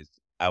plays,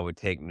 I would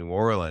take New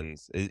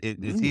Orleans.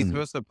 Is he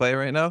supposed to play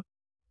right now?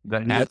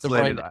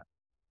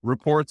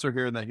 Reports are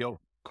here that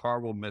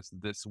Carr will miss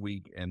this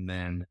week, and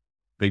then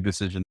big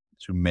decision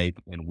to make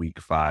in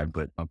week 5.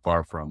 But I'm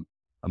far from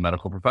a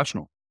medical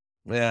professional.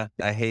 Yeah,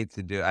 I hate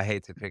to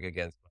pick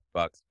against the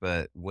Bucks,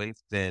 but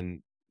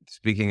Winston.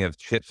 Speaking of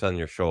chips on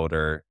your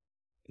shoulder,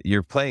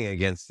 you're playing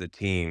against the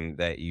team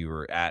that you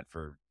were at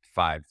for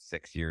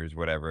 5-6 years,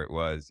 whatever it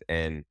was,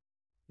 and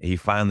he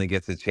finally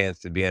gets a chance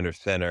to be under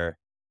center.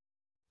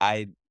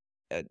 I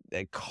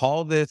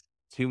call this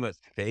too much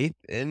faith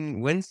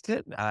in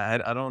Winston. I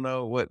don't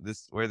know where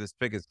this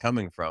pick is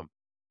coming from,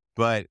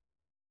 but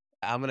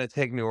I'm gonna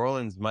take New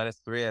Orleans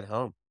 -3 at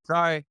home.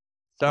 Sorry,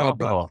 Oh,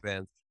 Bucks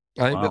fans.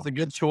 I think Wow. that's a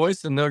good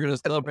choice, and they're going to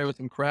celebrate with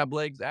some crab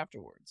legs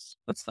afterwards.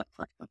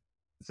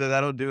 So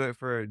that'll do it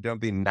for Don't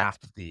Be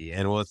Nasty,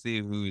 and we'll see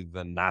who's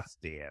the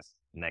nastiest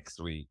next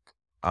week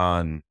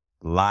on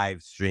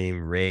live stream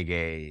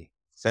Reggae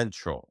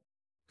Central.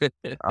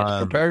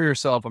 Prepare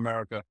yourself,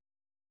 America.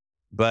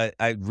 But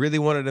I really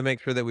wanted to make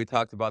sure that we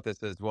talked about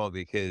this as well,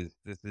 because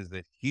this is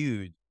a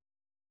huge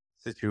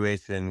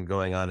situation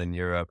going on in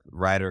Europe,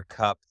 Ryder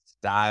Cup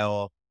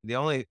style. The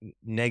only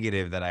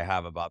negative that I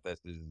have about this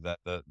is that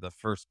the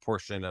first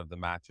portion of the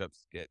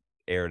matchups get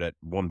aired at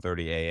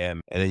 1:30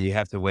 a.m. and then you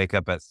have to wake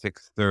up at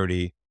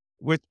 6:30,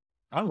 which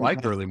I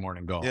like early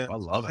morning golf. yeah, I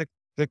love it.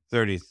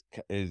 6:30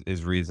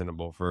 is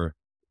reasonable for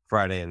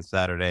Friday and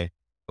Saturday.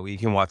 We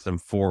can watch some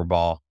four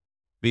ball.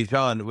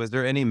 Bijon, was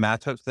there any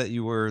matchups that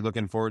you were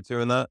looking forward to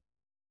in that?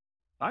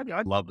 I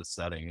love the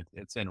setting.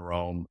 It's in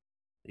Rome.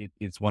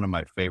 It's one of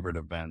my favorite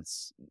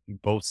events.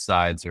 Both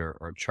sides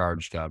are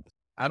charged up.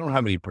 I don't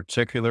have any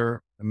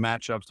particular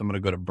matchups. I'm going to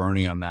go to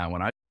Bernie on that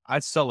one. I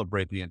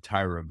celebrate the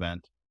entire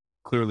event,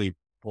 clearly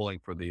pulling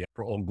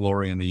for Old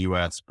Glory in the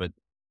U.S., but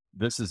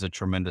this is a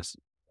tremendous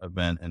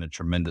event and a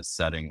tremendous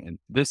setting. And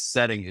this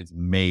setting is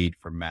made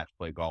for match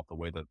play golf, the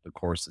way that the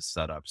course is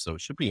set up. So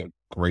it should be a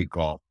great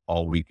golf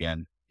all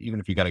weekend, even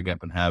if you got to get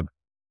up and have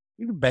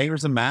even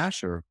bangers and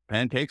mash or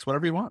pancakes,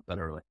 whatever you want that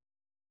early.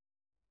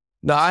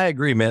 No, I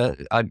agree,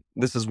 man.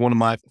 This is one of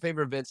my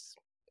favorite events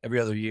every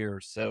other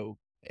year. So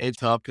it's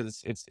tough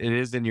because it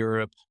is in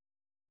Europe,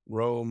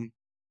 Rome,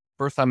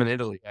 first time in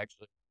Italy,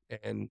 actually.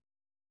 And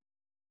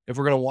if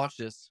we're going to watch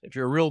this, if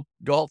you're a real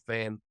golf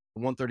fan,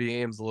 1:30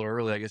 a.m. is a little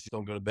early. I guess you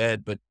don't go to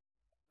bed, but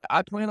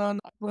I plan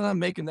on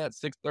making that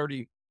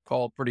 6:30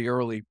 call pretty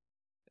early.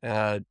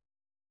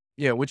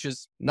 Which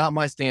is not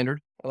my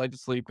standard. I like to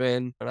sleep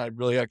in, and I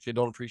really actually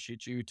don't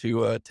appreciate you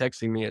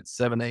texting me at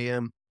 7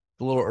 a.m.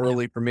 It's a little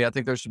early for me. I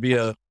think there should be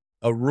a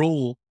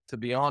rule, to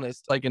be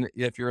honest. Like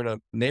if you're in a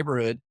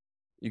neighborhood,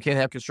 you can't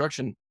have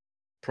construction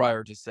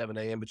prior to 7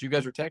 a.m., but you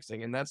guys are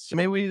texting, and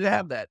maybe we need to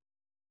have that.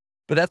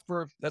 But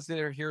that's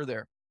neither here or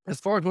there. As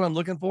far as what I'm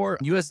looking for,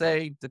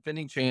 USA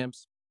defending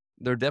champs,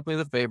 they're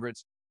definitely the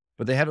favorites,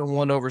 but they haven't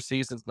won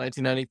overseas since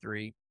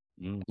 1993.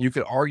 You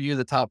could argue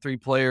the top three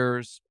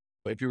players,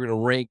 if you're going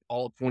to rank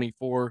all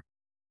 24,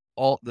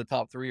 all the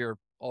top three are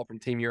all from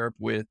Team Europe,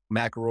 with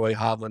McIlroy,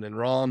 Hovland, and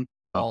Rahm,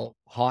 all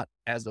hot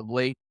as of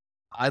late.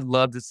 I'd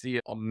love to see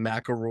a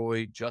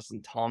McIlroy,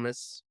 Justin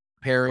Thomas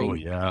pairing. Oh,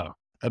 yeah.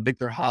 A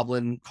Victor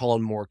Hovland,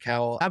 Colin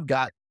Morikawa. I've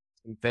got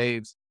some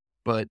faves,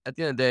 but at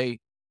the end of the day,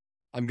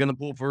 I'm going to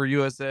pull for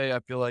USA. I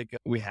feel like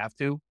we have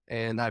to,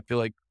 and I feel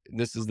like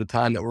this is the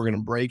time that we're going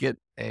to break it,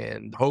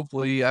 and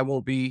hopefully I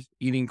won't be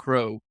eating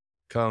crow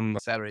come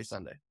Saturday,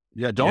 Sunday.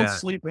 Yeah, don't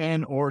sleep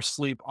in or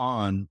sleep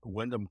on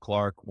Wyndham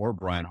Clark or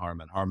Brian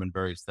Harman. Harman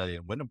very steady,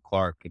 and Wyndham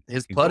Clark,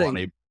 his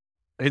putting,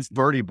 it's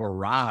birdie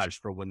barrage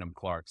for Wyndham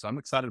Clark. So I'm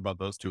excited about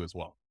those two as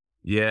well.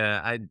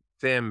 Yeah,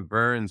 Sam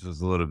Burns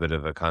was a little bit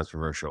of a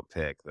controversial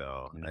pick,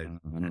 though. I don't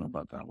know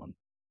about that one.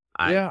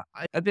 At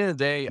the end of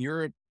the day,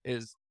 Europe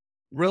is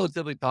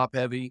relatively top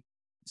heavy.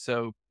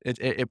 So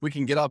if we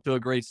can get off to a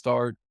great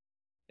start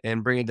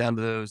and bring it down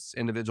to those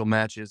individual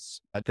matches,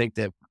 I think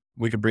that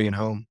we could bring it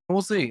home.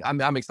 We'll see.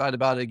 I'm excited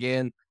about it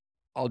again.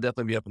 I'll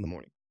definitely be up in the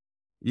morning.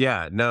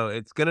 Yeah, no,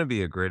 it's gonna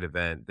be a great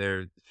event.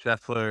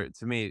 Scheffler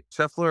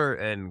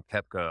and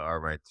Koepka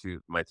are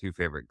my two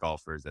favorite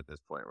golfers at this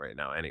point right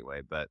now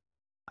anyway, but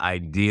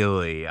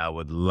ideally I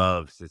would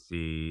love to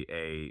see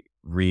a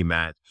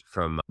rematch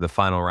from the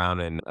final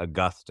round in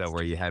Augusta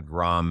where you had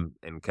Rahm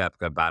and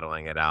Koepka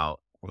battling it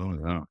out. Oh,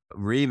 yeah.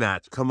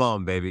 Rematch. Come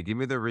on, baby. Give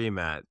me the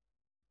rematch.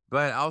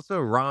 But also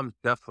Rahm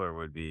Scheffler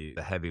would be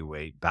the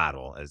heavyweight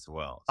battle as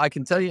well. I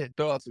can tell you,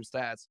 throw out some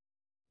stats.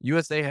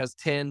 USA has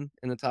 10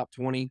 in the top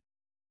 20.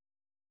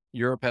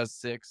 Europe has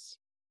 6.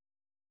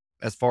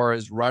 As far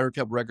as Ryder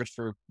Cup records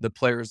for the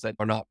players that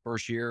are not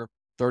first year,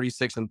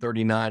 36 and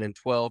 39 and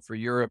 12 for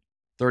Europe,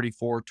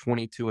 34,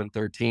 22 and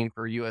 13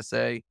 for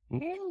USA.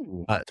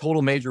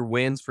 Total major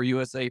wins for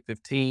USA,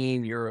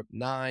 15, Europe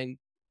 9.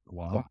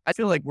 Wow. So I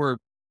feel like we're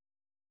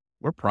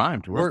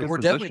primed. We're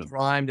definitely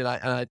primed, and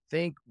I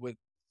think with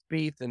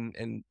Spieth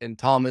and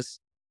Thomas,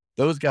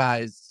 those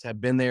guys have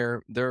been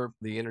there. They're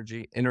the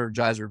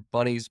energizer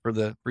bunnies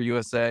for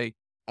USA.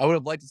 I would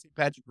have liked to see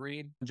Patrick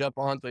Reed jump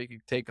on so he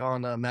could take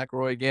on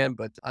McIlroy again,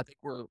 but I think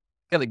we're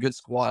got a good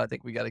squad. I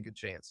think we got a good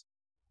chance.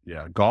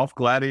 Yeah, golf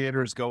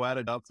gladiators go at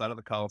it outside of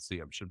the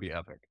Coliseum. Should be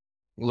epic.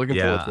 Looking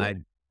forward to it.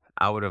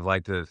 I would have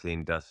liked to have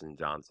seen Dustin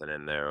Johnson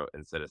in there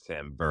instead of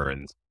Sam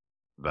Burns,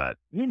 but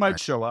he might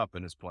show up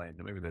in his plane.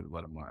 Maybe they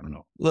let him. I don't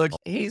know. Look,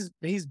 he's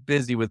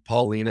busy with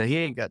Paulina. He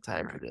ain't got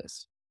time for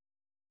this.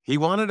 He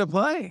wanted to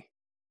play.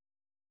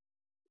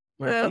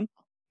 Well,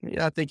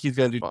 yeah, I think he's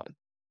gonna do fine.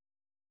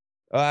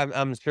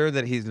 I'm sure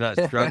that he's not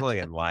struggling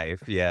in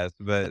life, yes,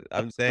 but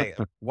I'm saying,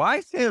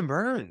 why Sam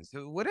Burns?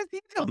 What has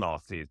he done all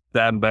season?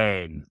 Sam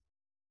Burns.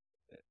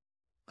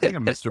 think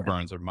of Mr.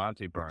 Burns or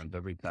Monty Burns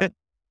every time.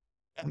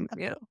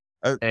 Yeah.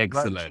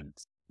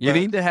 Excellent. You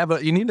need to have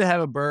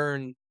a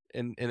Birn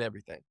in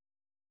everything.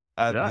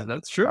 Yeah,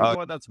 that's true.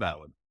 Well, that's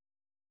valid.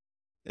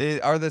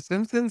 Are The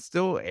Simpsons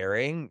still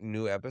airing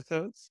new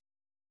episodes?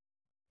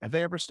 Have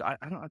they ever? I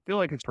don't. I feel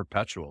like it's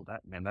perpetual.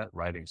 That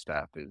writing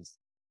staff is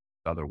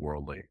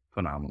otherworldly,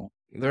 phenomenal.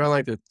 They're on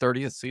like the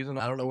 30th season.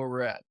 I don't know where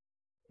we're at.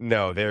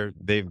 No,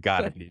 they've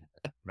got to be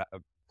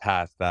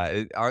past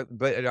that.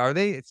 Are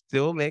they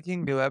still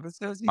making new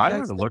episodes? I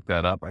have to look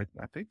that up. I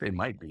think they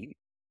might be.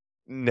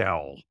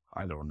 No,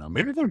 I don't know.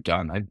 Maybe they're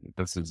done.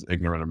 This is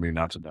ignorant of me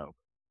not to know.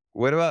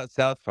 What about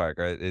South Park?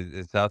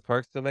 Is South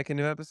Park still making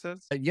new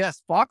episodes?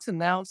 Yes, Fox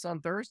announced on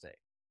Thursday.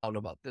 I don't know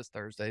about this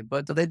Thursday,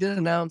 but they did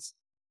announce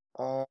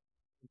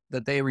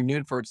that they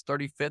renewed for its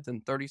 35th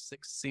and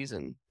 36th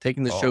season,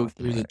 taking the show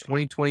through the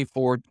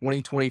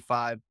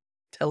 2024-2025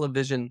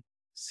 television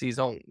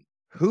season.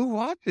 Who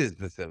watches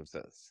The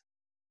Simpsons?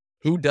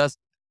 Who does?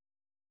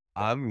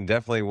 I'm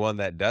definitely one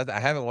that does. I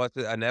haven't watched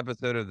an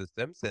episode of The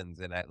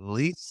Simpsons in at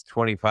least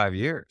 25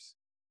 years.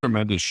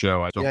 Tremendous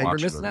show. I don't watch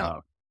you're it missing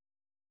enough.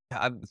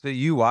 out. So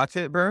you watch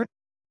it, Birn?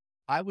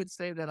 I would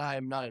say that I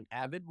am not an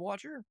avid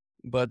watcher,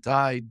 but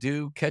I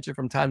do catch it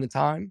from time to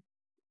time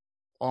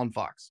on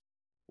Fox.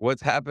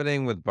 What's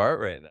happening with Bart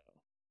right now?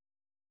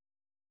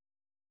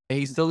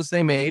 He's still the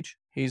same age.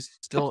 He's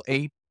still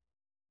 8.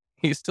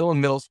 He's still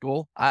in middle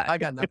school. I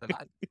got nothing.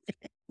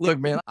 Look,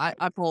 man,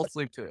 I fall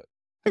asleep to it.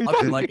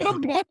 I'm like,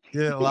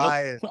 You're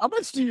lying. How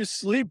much do you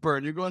sleep,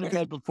 Bird? You're going to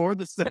bed before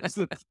the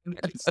Simpsons. You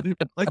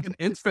sleep like an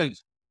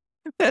infant.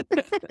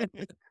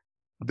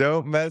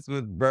 Don't mess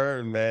with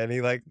Birn, man.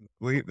 He likes to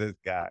sleep, this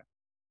guy.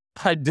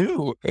 I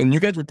do. And you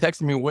guys were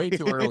texting me way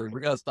too early.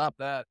 We got to stop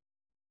that.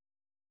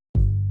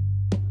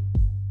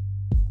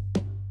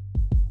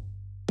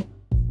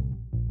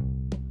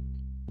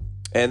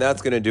 And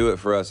that's going to do it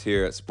for us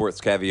here at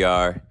Sports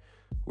Caviar.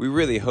 We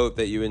really hope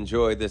that you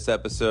enjoyed this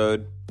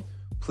episode.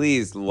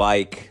 Please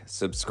like,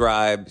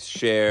 subscribe,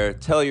 share,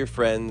 tell your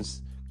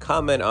friends,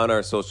 comment on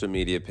our social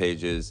media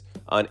pages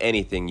on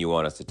anything you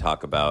want us to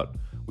talk about.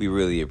 We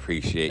really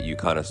appreciate you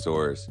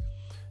connoisseurs.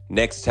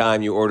 Next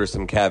time you order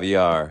some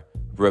caviar,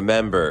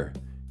 remember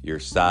your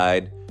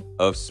side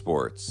of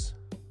sports.